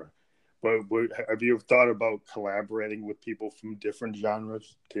genre. But have you thought about collaborating with people from different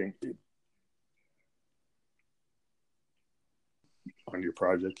genres on your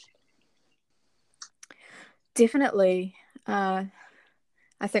projects? Definitely. I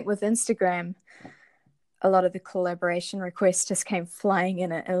think with Instagram, a lot of the collaboration requests just came flying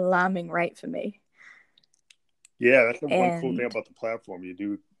in at an alarming rate for me. Yeah, that's the one cool thing about the platform. You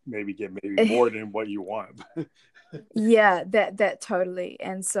do maybe get more than what you want. Yeah, that totally.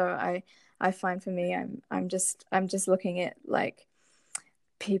 And so I find for me, I'm just looking at like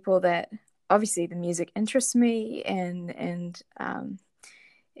people that obviously the music interests me, and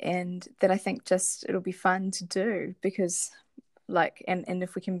that I think just it'll be fun to do, because like, and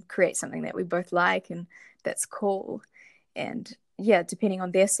if we can create something that we both like, and that's cool. And yeah, depending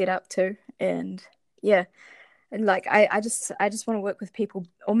on their setup too. And yeah, and like I just want to work with people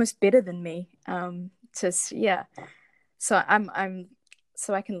almost better than me. Yeah, so I'm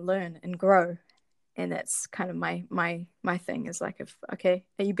so I can learn and grow. And that's kind of my thing, is like, if okay,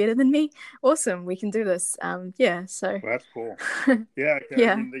 are you better than me? Awesome, we can do this. Yeah, so well, that's cool. Yeah,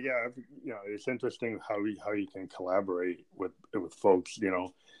 yeah. I mean, it's interesting how you can collaborate with folks.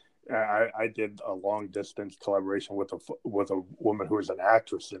 I did a long distance collaboration with a woman who was an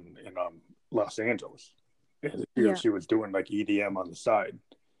actress in Los Angeles. And she was doing like EDM on the side,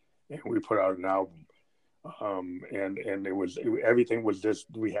 and we put out an album. And everything was just,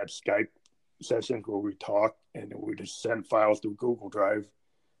 we had Skype sessions where we talked, and we just send files through Google Drive.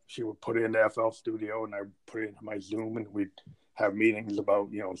 She would put it into FL Studio, and I put it into my Zoom, and we'd have meetings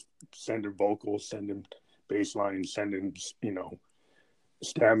about, sending vocals, sending bass lines, sending,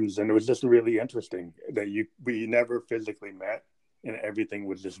 stems. And it was just really interesting that we never physically met, and everything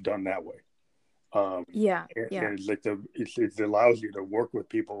was just done that way. And it's like it allows you to work with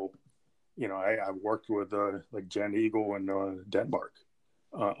people. I worked with like Jen Eagle in Denmark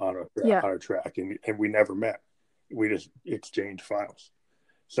on a track, and we never met. We just exchanged files.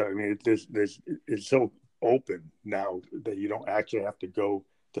 So I mean, it's so open now that you don't actually have to go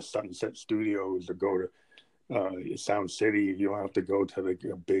to Sunset Studios or go to Sound City. You don't have to go to like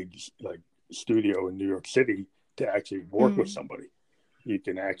a big like studio in New York City to actually work with somebody. You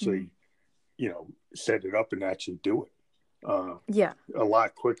can actually, set it up and actually do it. A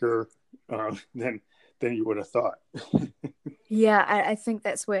lot quicker than you would have thought. Yeah, I think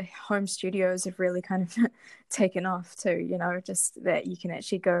that's where home studios have really kind of taken off too, just that you can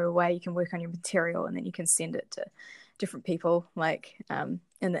actually go away, you can work on your material, and then you can send it to different people, like in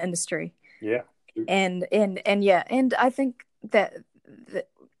the industry. Yeah. And yeah, and I think that the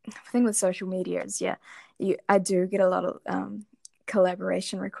thing with social media is, I do get a lot of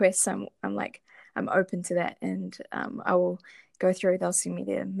collaboration requests. I'm open to that, and I will go through, they'll send me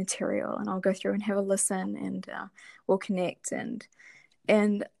their material, and I'll go through and have a listen, and we'll connect, and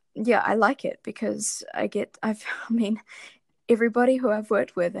yeah, I like it because I mean, everybody who I've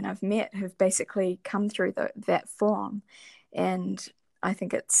worked with and I've met have basically come through that form, and I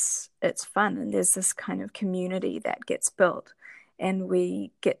think it's fun, and there's this kind of community that gets built, and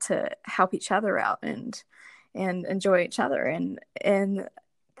we get to help each other out and enjoy each other, and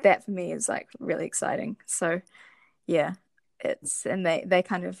that for me is like really exciting. So yeah, and they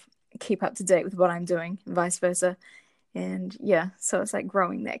kind of keep up to date with what I'm doing, and vice versa. And yeah, so it's like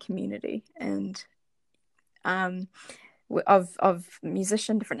growing that community, and of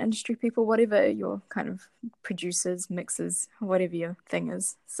musician, different industry people, whatever your kind of producers, mixers, whatever your thing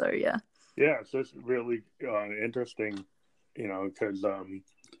is. So yeah. So it's really interesting, because the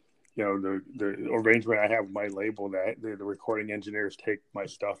arrangement I have with my label, that the recording engineers take my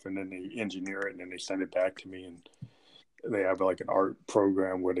stuff and then they engineer it and then they send it back to me, and they have like an art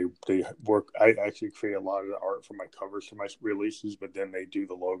program where they work. I actually create a lot of the art for my covers for my releases, but then they do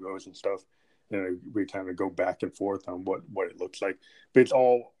the logos and stuff, and we kind of go back and forth on what it looks like. But it's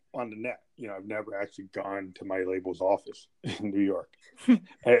all on the net. I've never actually gone to my label's office in New York.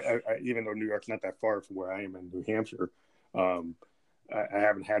 Even though New York's not that far from where I am in New Hampshire, I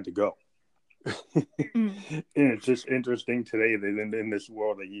haven't had to go. Mm. And it's just interesting today that in this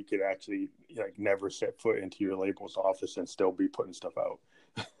world that you could actually like never set foot into your label's office and still be putting stuff out.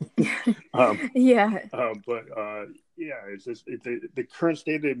 um, Yeah. but yeah, it's just the current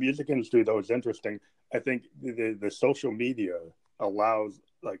state of the music industry though is interesting. I think the social media allows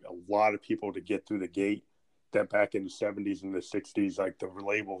like a lot of people to get through the gate that back in the 70s and the 60s, like the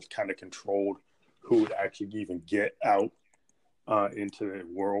labels kind of controlled who would actually even get out into the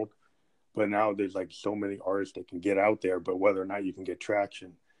world. But now there's like so many artists that can get out there, but whether or not you can get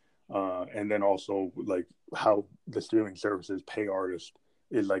traction, and then also like how the streaming services pay artists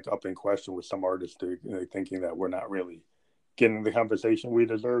is like up in question with some artists thinking that we're not really getting the compensation we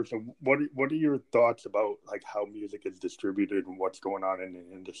deserve. So what are your thoughts about like how music is distributed and what's going on in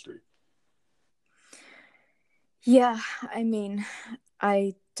the industry? Yeah, I mean,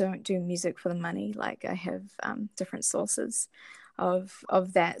 I don't do music for the money. Like I have different sources of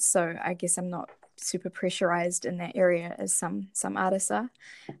that. So I guess I'm not super pressurized in that area as some artists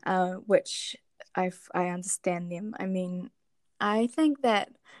are, which I understand them. I mean, I think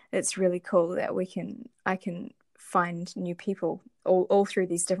that it's really cool that I can find new people all through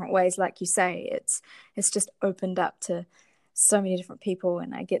these different ways. Like you say, it's just opened up to so many different people,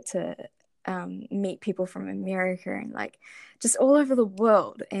 and I get to meet people from America and like just all over the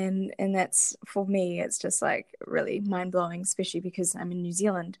world, and that's for me it's just like really mind blowing, especially because I'm in New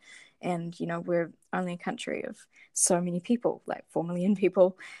Zealand, and you know we're only a country of so many people, like 4 million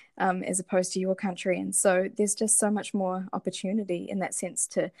people, as opposed to your country, and so there's just so much more opportunity in that sense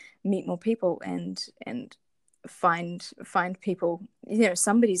to meet more people and find people. You know,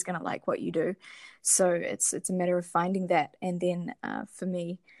 somebody's going to like what you do, so it's a matter of finding that. And then for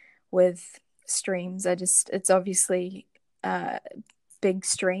me with streams, it's obviously big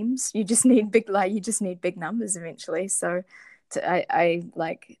streams. You just need big numbers eventually. So I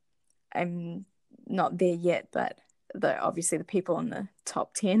like I'm not there yet, but obviously the people in the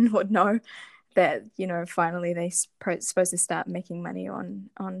top 10 would know that, you know, finally they supposed to start making money on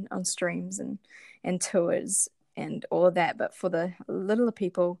streams and tours and all of that. But for the littler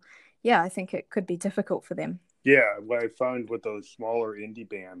people, yeah, I think it could be difficult for them. Yeah, what I found with those smaller indie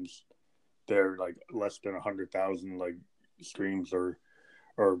bands, they're like less than 100,000 like streams or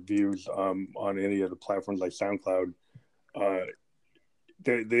views on any of the platforms like SoundCloud. Uh,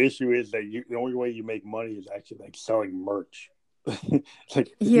 the issue is that the only way you make money is actually like selling merch. Like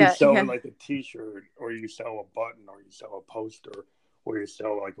if you Yeah, sell yeah. like a T-shirt or you sell a button or you sell a poster or you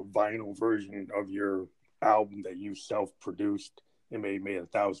sell like a vinyl version of your album that you self-produced and made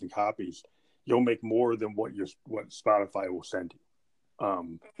 1,000 copies, you'll make more than what Spotify will send you.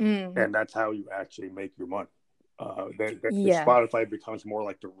 Mm, And that's how you actually make your money. The yeah. Spotify becomes more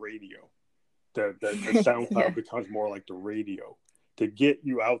like the radio. The Yeah. SoundCloud becomes more like the radio to get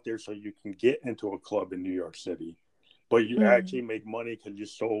you out there so you can get into a club in New York City, but you actually Mm, make money because you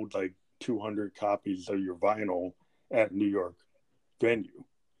sold like 200 copies of your vinyl at New York venue.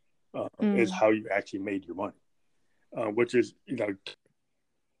 Is mm, how you actually made your money, which is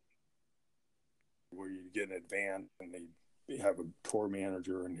where you get an advance and they have a tour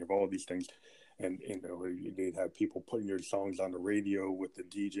manager and have all these things, and they'd have people putting your songs on the radio with the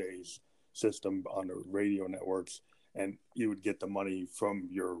DJs system on the radio networks, and you would get the money from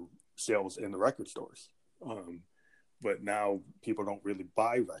your sales in the record stores. But now people don't really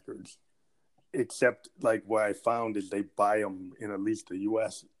buy records, except like what I found is they buy them in at least the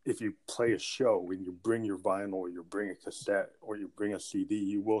U.S. If you play a show and you bring your vinyl or you bring a cassette or you bring a CD,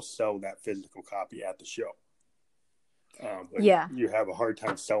 you will sell that physical copy at the show. But yeah. you have a hard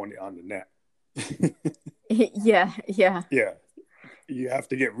time selling it on the net. Yeah, yeah. Yeah, you have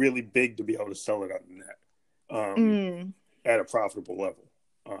to get really big to be able to sell it on the net Mm, at a profitable level.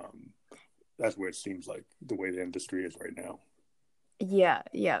 Um, that's where it seems like the way the industry is right now. yeah,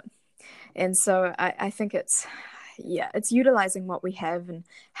 yeah. And so I think it's utilizing what we have and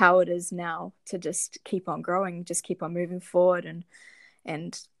how it is now to just keep on growing, just keep on moving forward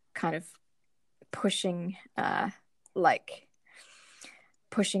and kind of pushing like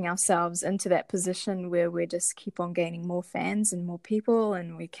pushing ourselves into that position where we just keep on gaining more fans and more people,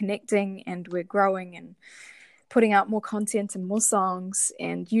 and we're connecting and we're growing and putting out more content and more songs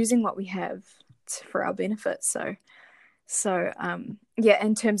and using what we have for our benefit. So yeah,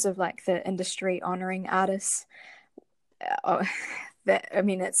 in terms of like the industry honoring artists, uh, that I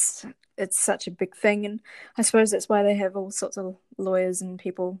mean it's such a big thing, and I suppose that's why they have all sorts of lawyers and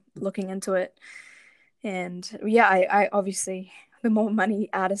people looking into it. And yeah, I obviously the more money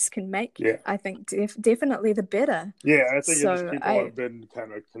artists can make, Yeah, I think definitely the better. yeah. I think it's just So people I have been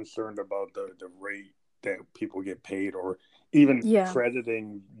kind of concerned about the rate that people get paid, or even Yeah.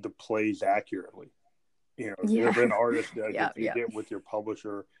 crediting the plays accurately. Yeah. There's an artist that Yeah. if you Yeah. get with your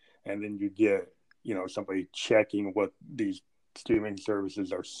publisher and then you get, somebody checking what these streaming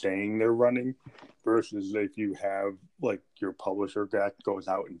services are saying they're running versus if you have like your publisher that goes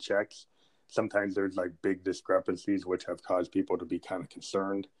out and checks, sometimes there's like big discrepancies which have caused people to be kind of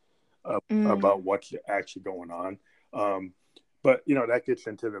concerned about what's actually going on. But that gets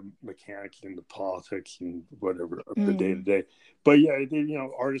into the mechanics and the politics and whatever of the day to day. But yeah,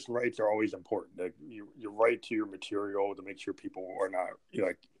 artist rights are always important. Like you write to your material to make sure people are not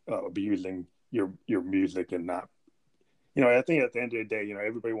abusing your music and not. I think at the end of the day,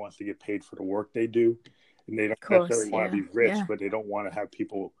 everybody wants to get paid for the work they do, and they don't necessarily want to be rich, but they don't want to have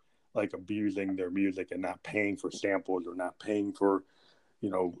people like abusing their music and not paying for samples or not paying for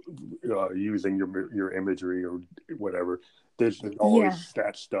using your imagery or whatever. There's always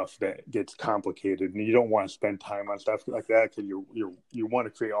that stuff that gets complicated, and you don't want to spend time on stuff like that because you want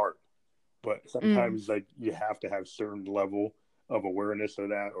to create art, but sometimes like you have to have certain level of awareness of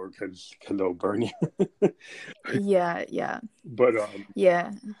that, or because they'll burn you. Yeah. But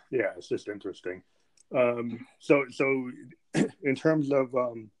yeah, it's just interesting. So in terms of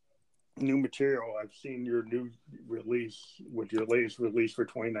new material, I've seen your new release with your latest release for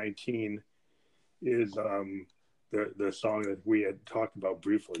 2019 is the song that we had talked about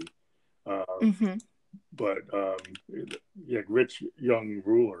briefly. But Rich Young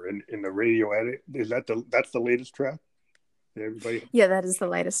Ruler in the radio edit, that's the latest track? Everybody? Yeah, that is the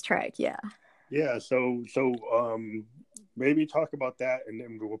latest track. Yeah. So maybe talk about that, and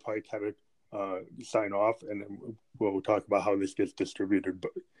then we'll probably kind of sign off, and then we'll talk about how this gets distributed.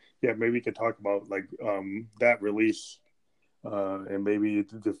 But yeah, maybe we could talk about like that release, and maybe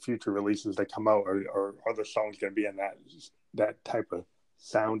the future releases that come out. Are other songs going to be in that type of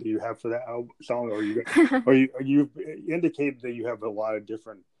sound that you have for that song, or you indicated that you have a lot of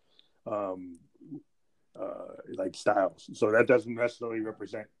different like styles, so that doesn't necessarily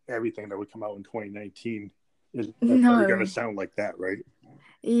represent everything that would come out in 2019 is necessarily going to sound like that, right?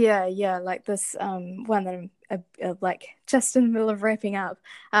 Yeah, like this one that I'm like just in the middle of wrapping up.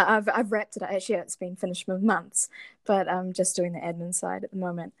 I've wrapped it. Actually, it's been finished for months, but I'm just doing the admin side at the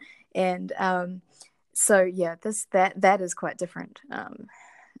moment. And so yeah, that is quite different.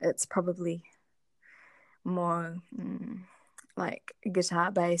 It's probably more like guitar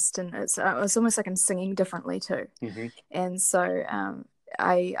based, and it's almost like I'm singing differently too. And so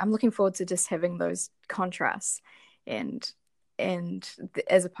I'm looking forward to just having those contrasts and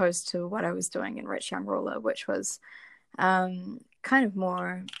as opposed to what I was doing in Rich Young Ruler, which was kind of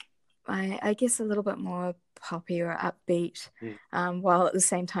more, I guess, a little bit more poppy or upbeat, while at the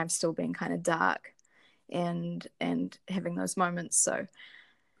same time still being kind of dark and having those moments. So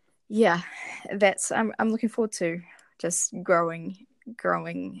yeah, I'm looking forward to just growing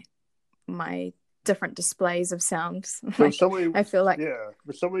my different displays of sounds. So I feel like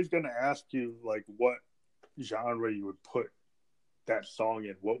but somebody's going to ask you like what genre you would put that song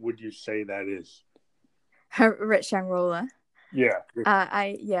in. What would you say that is? Rich Young Ruler. Yeah.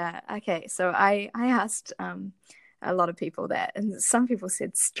 Okay. So I asked a lot of people that, and some people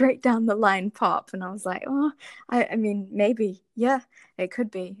said straight down the line pop, and I was like, oh, I mean, maybe, yeah, it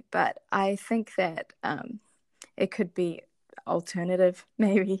could be, but I think that it could be alternative,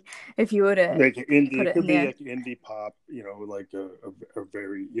 maybe, if you were to like indie. put It it could in be there. like indie pop, like a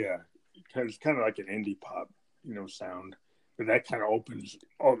very it's kind of like an indie pop, sound. But that kind of opens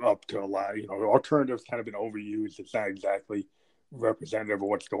up to a lot. Alternative's kind of been overused. It's not exactly representative of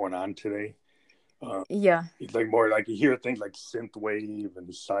what's going on today. It's like more like you hear things like synthwave and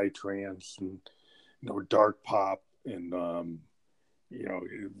psytrance and dark pop and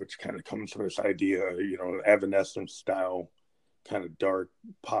which kind of comes from this idea, Evanescence style kind of dark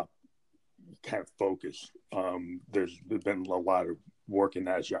pop kind of focus. There's been a lot of work in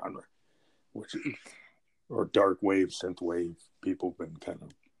that genre, or dark wave, synth wave. People have been kind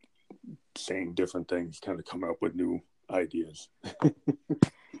of saying different things, kind of coming up with new ideas.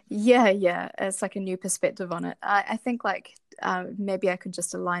 Yeah, it's like a new perspective on it. I think like maybe I could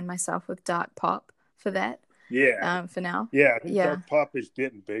just align myself with dark pop for that. For now. Yeah, I think dark pop is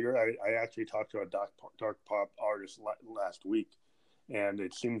getting bigger. I actually talked to a dark pop artist last week, and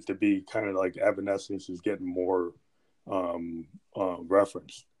it seems to be kind of like Evanescence is getting more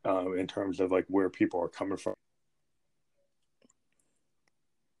reference in terms of like where people are coming from.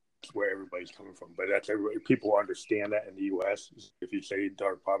 Where everybody's coming from, but that's everybody. People understand that in the U.S. If you say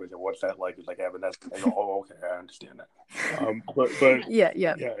dark pop, and what's that like? It's like Evanescence. I go, oh, okay, I understand that. But yeah,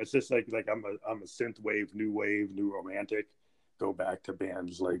 it's just like I'm a synth wave, new romantic. Go back to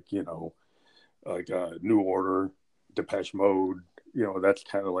bands like like New Order, Depeche Mode. That's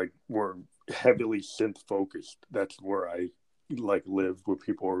kind of like we're heavily synth focused. That's where I like live, where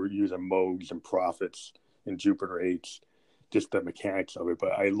people are using Moogs and Prophets and Jupiter 8s, just the mechanics of it.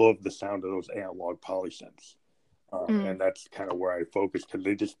 But I love the sound of those analog polysynths. And that's kind of where I focus, because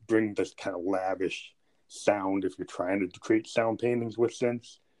they just bring this kind of lavish sound. If you're trying to create sound paintings with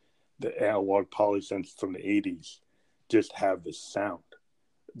synths, the analog polysynths from the 80s just have this sound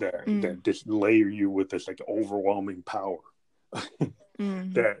that just layer you with this like overwhelming power.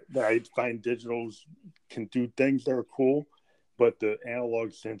 that I find digitals can do things that are cool, but the analog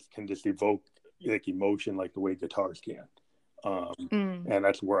synths can just evoke like emotion like the way guitars can. And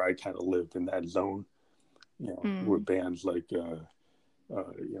that's where I kind of lived, in that zone. With bands like, they're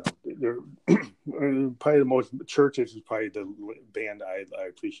probably the most, Churches is probably the band I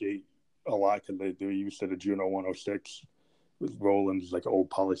appreciate a lot, because they do use to the Juno 106 with Roland's like old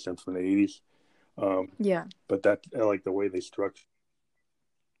polysynth from the 80s. But I like the way they structure.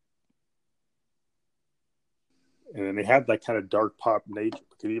 And then they have that kind of dark pop nature,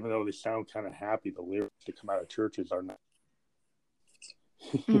 because even though they sound kind of happy, the lyrics that come out of Churches are not.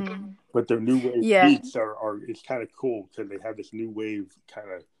 But their new wave beats are it's kind of cool, because they have this new wave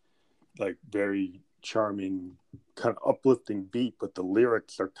kind of like very charming, kind of uplifting beat, but the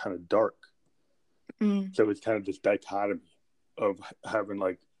lyrics are kind of dark. So it's kind of this dichotomy of having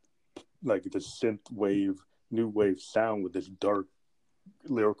like the synth wave, new wave sound with this dark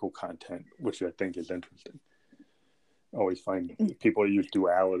lyrical content, which I think is interesting. I always find people use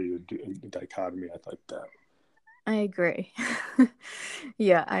duality or dichotomy. I like that. I agree.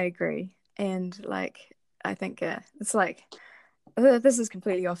 Yeah, I agree. And like, I think it's like, this is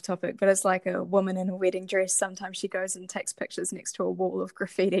completely off topic, but it's like a woman in a wedding dress. Sometimes she goes and takes pictures next to a wall of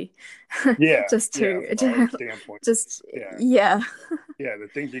graffiti. Just to standpoint. Just yeah. The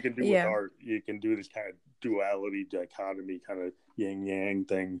things you can do with art, you can do this kind of duality, dichotomy, kind of yin yang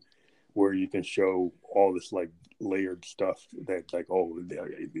thing, where you can show all this like layered stuff that's like,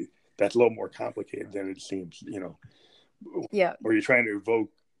 that's a little more complicated than it seems, or you're trying to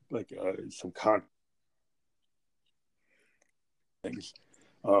evoke like some things.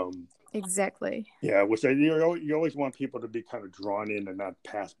 Exactly. Yeah, which you always want people to be kind of drawn in and not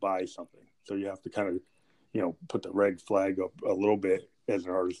pass by something. So you have to kind of, put the red flag up a little bit as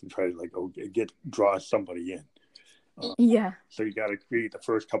an artist and try to like draw somebody in. So you got to create the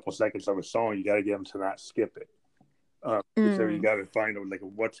first couple seconds of a song. You got to get them to not skip it. So you got to find out like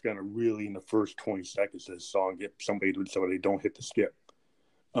what's going to really, in the first 20 seconds of the song, get somebody to, so they don't hit the skip.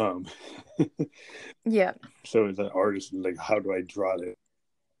 So as an artist, like, how do I draw that?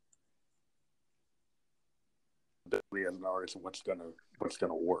 As an artist, what's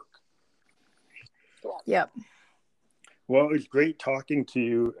gonna work? Well, it's great talking to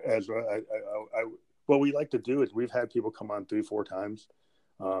you. As what we like to do is we've had people come on 3-4 times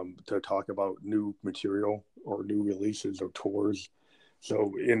to talk about new material or new releases or tours.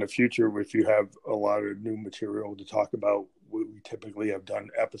 So in the future, if you have a lot of new material to talk about, we typically have done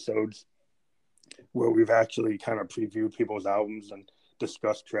episodes where we've actually kind of previewed people's albums and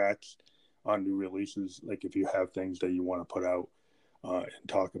discussed tracks on new releases. Like if you have things that you want to put out and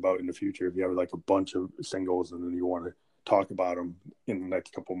talk about in the future, if you have like a bunch of singles and then you want to talk about them in the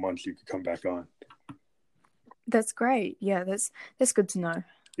next couple of months, you could come back on. That's great. Yeah, that's good to know.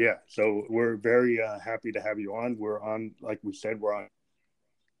 Yeah, so we're very happy to have you on. We're on, like we said, we're on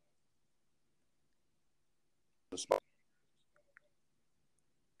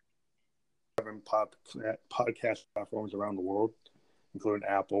podcast platforms around the world, including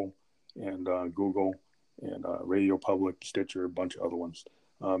Apple and Google and Radio Public, Stitcher, a bunch of other ones.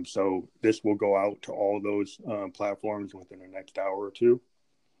 So this will go out to all those platforms within the next hour or two,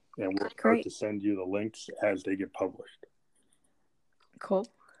 and we'll start to send you the links as they get published. Cool.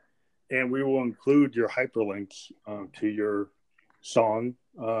 And we will include your hyperlinks to your song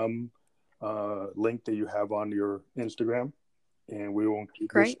link that you have on your Instagram. And we will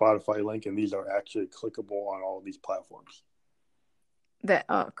include your Spotify link. And these are actually clickable on all of these platforms.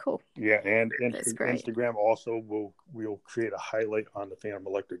 Cool. Yeah, and Instagram also we'll create a highlight on the Phantom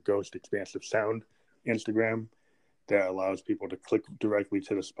Electric Ghost Expansive Sound Instagram that allows people to click directly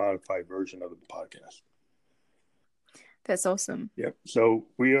to the Spotify version of the podcast. That's awesome. Yep. So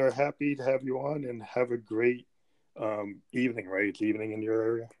we are happy to have you on, and have a great evening, right? It's evening in your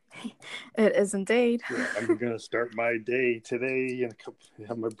area? It is indeed. Yeah, I'm going to start my day today and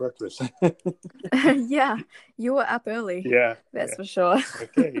have my breakfast. Yeah, you were up early. Yeah. That's for sure.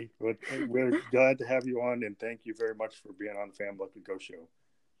 Okay. Well, we're glad to have you on, and thank you very much for being on the Phantom Electric Ghost Show.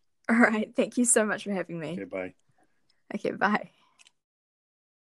 All right. Thank you so much for having me. Okay, bye. Okay, bye.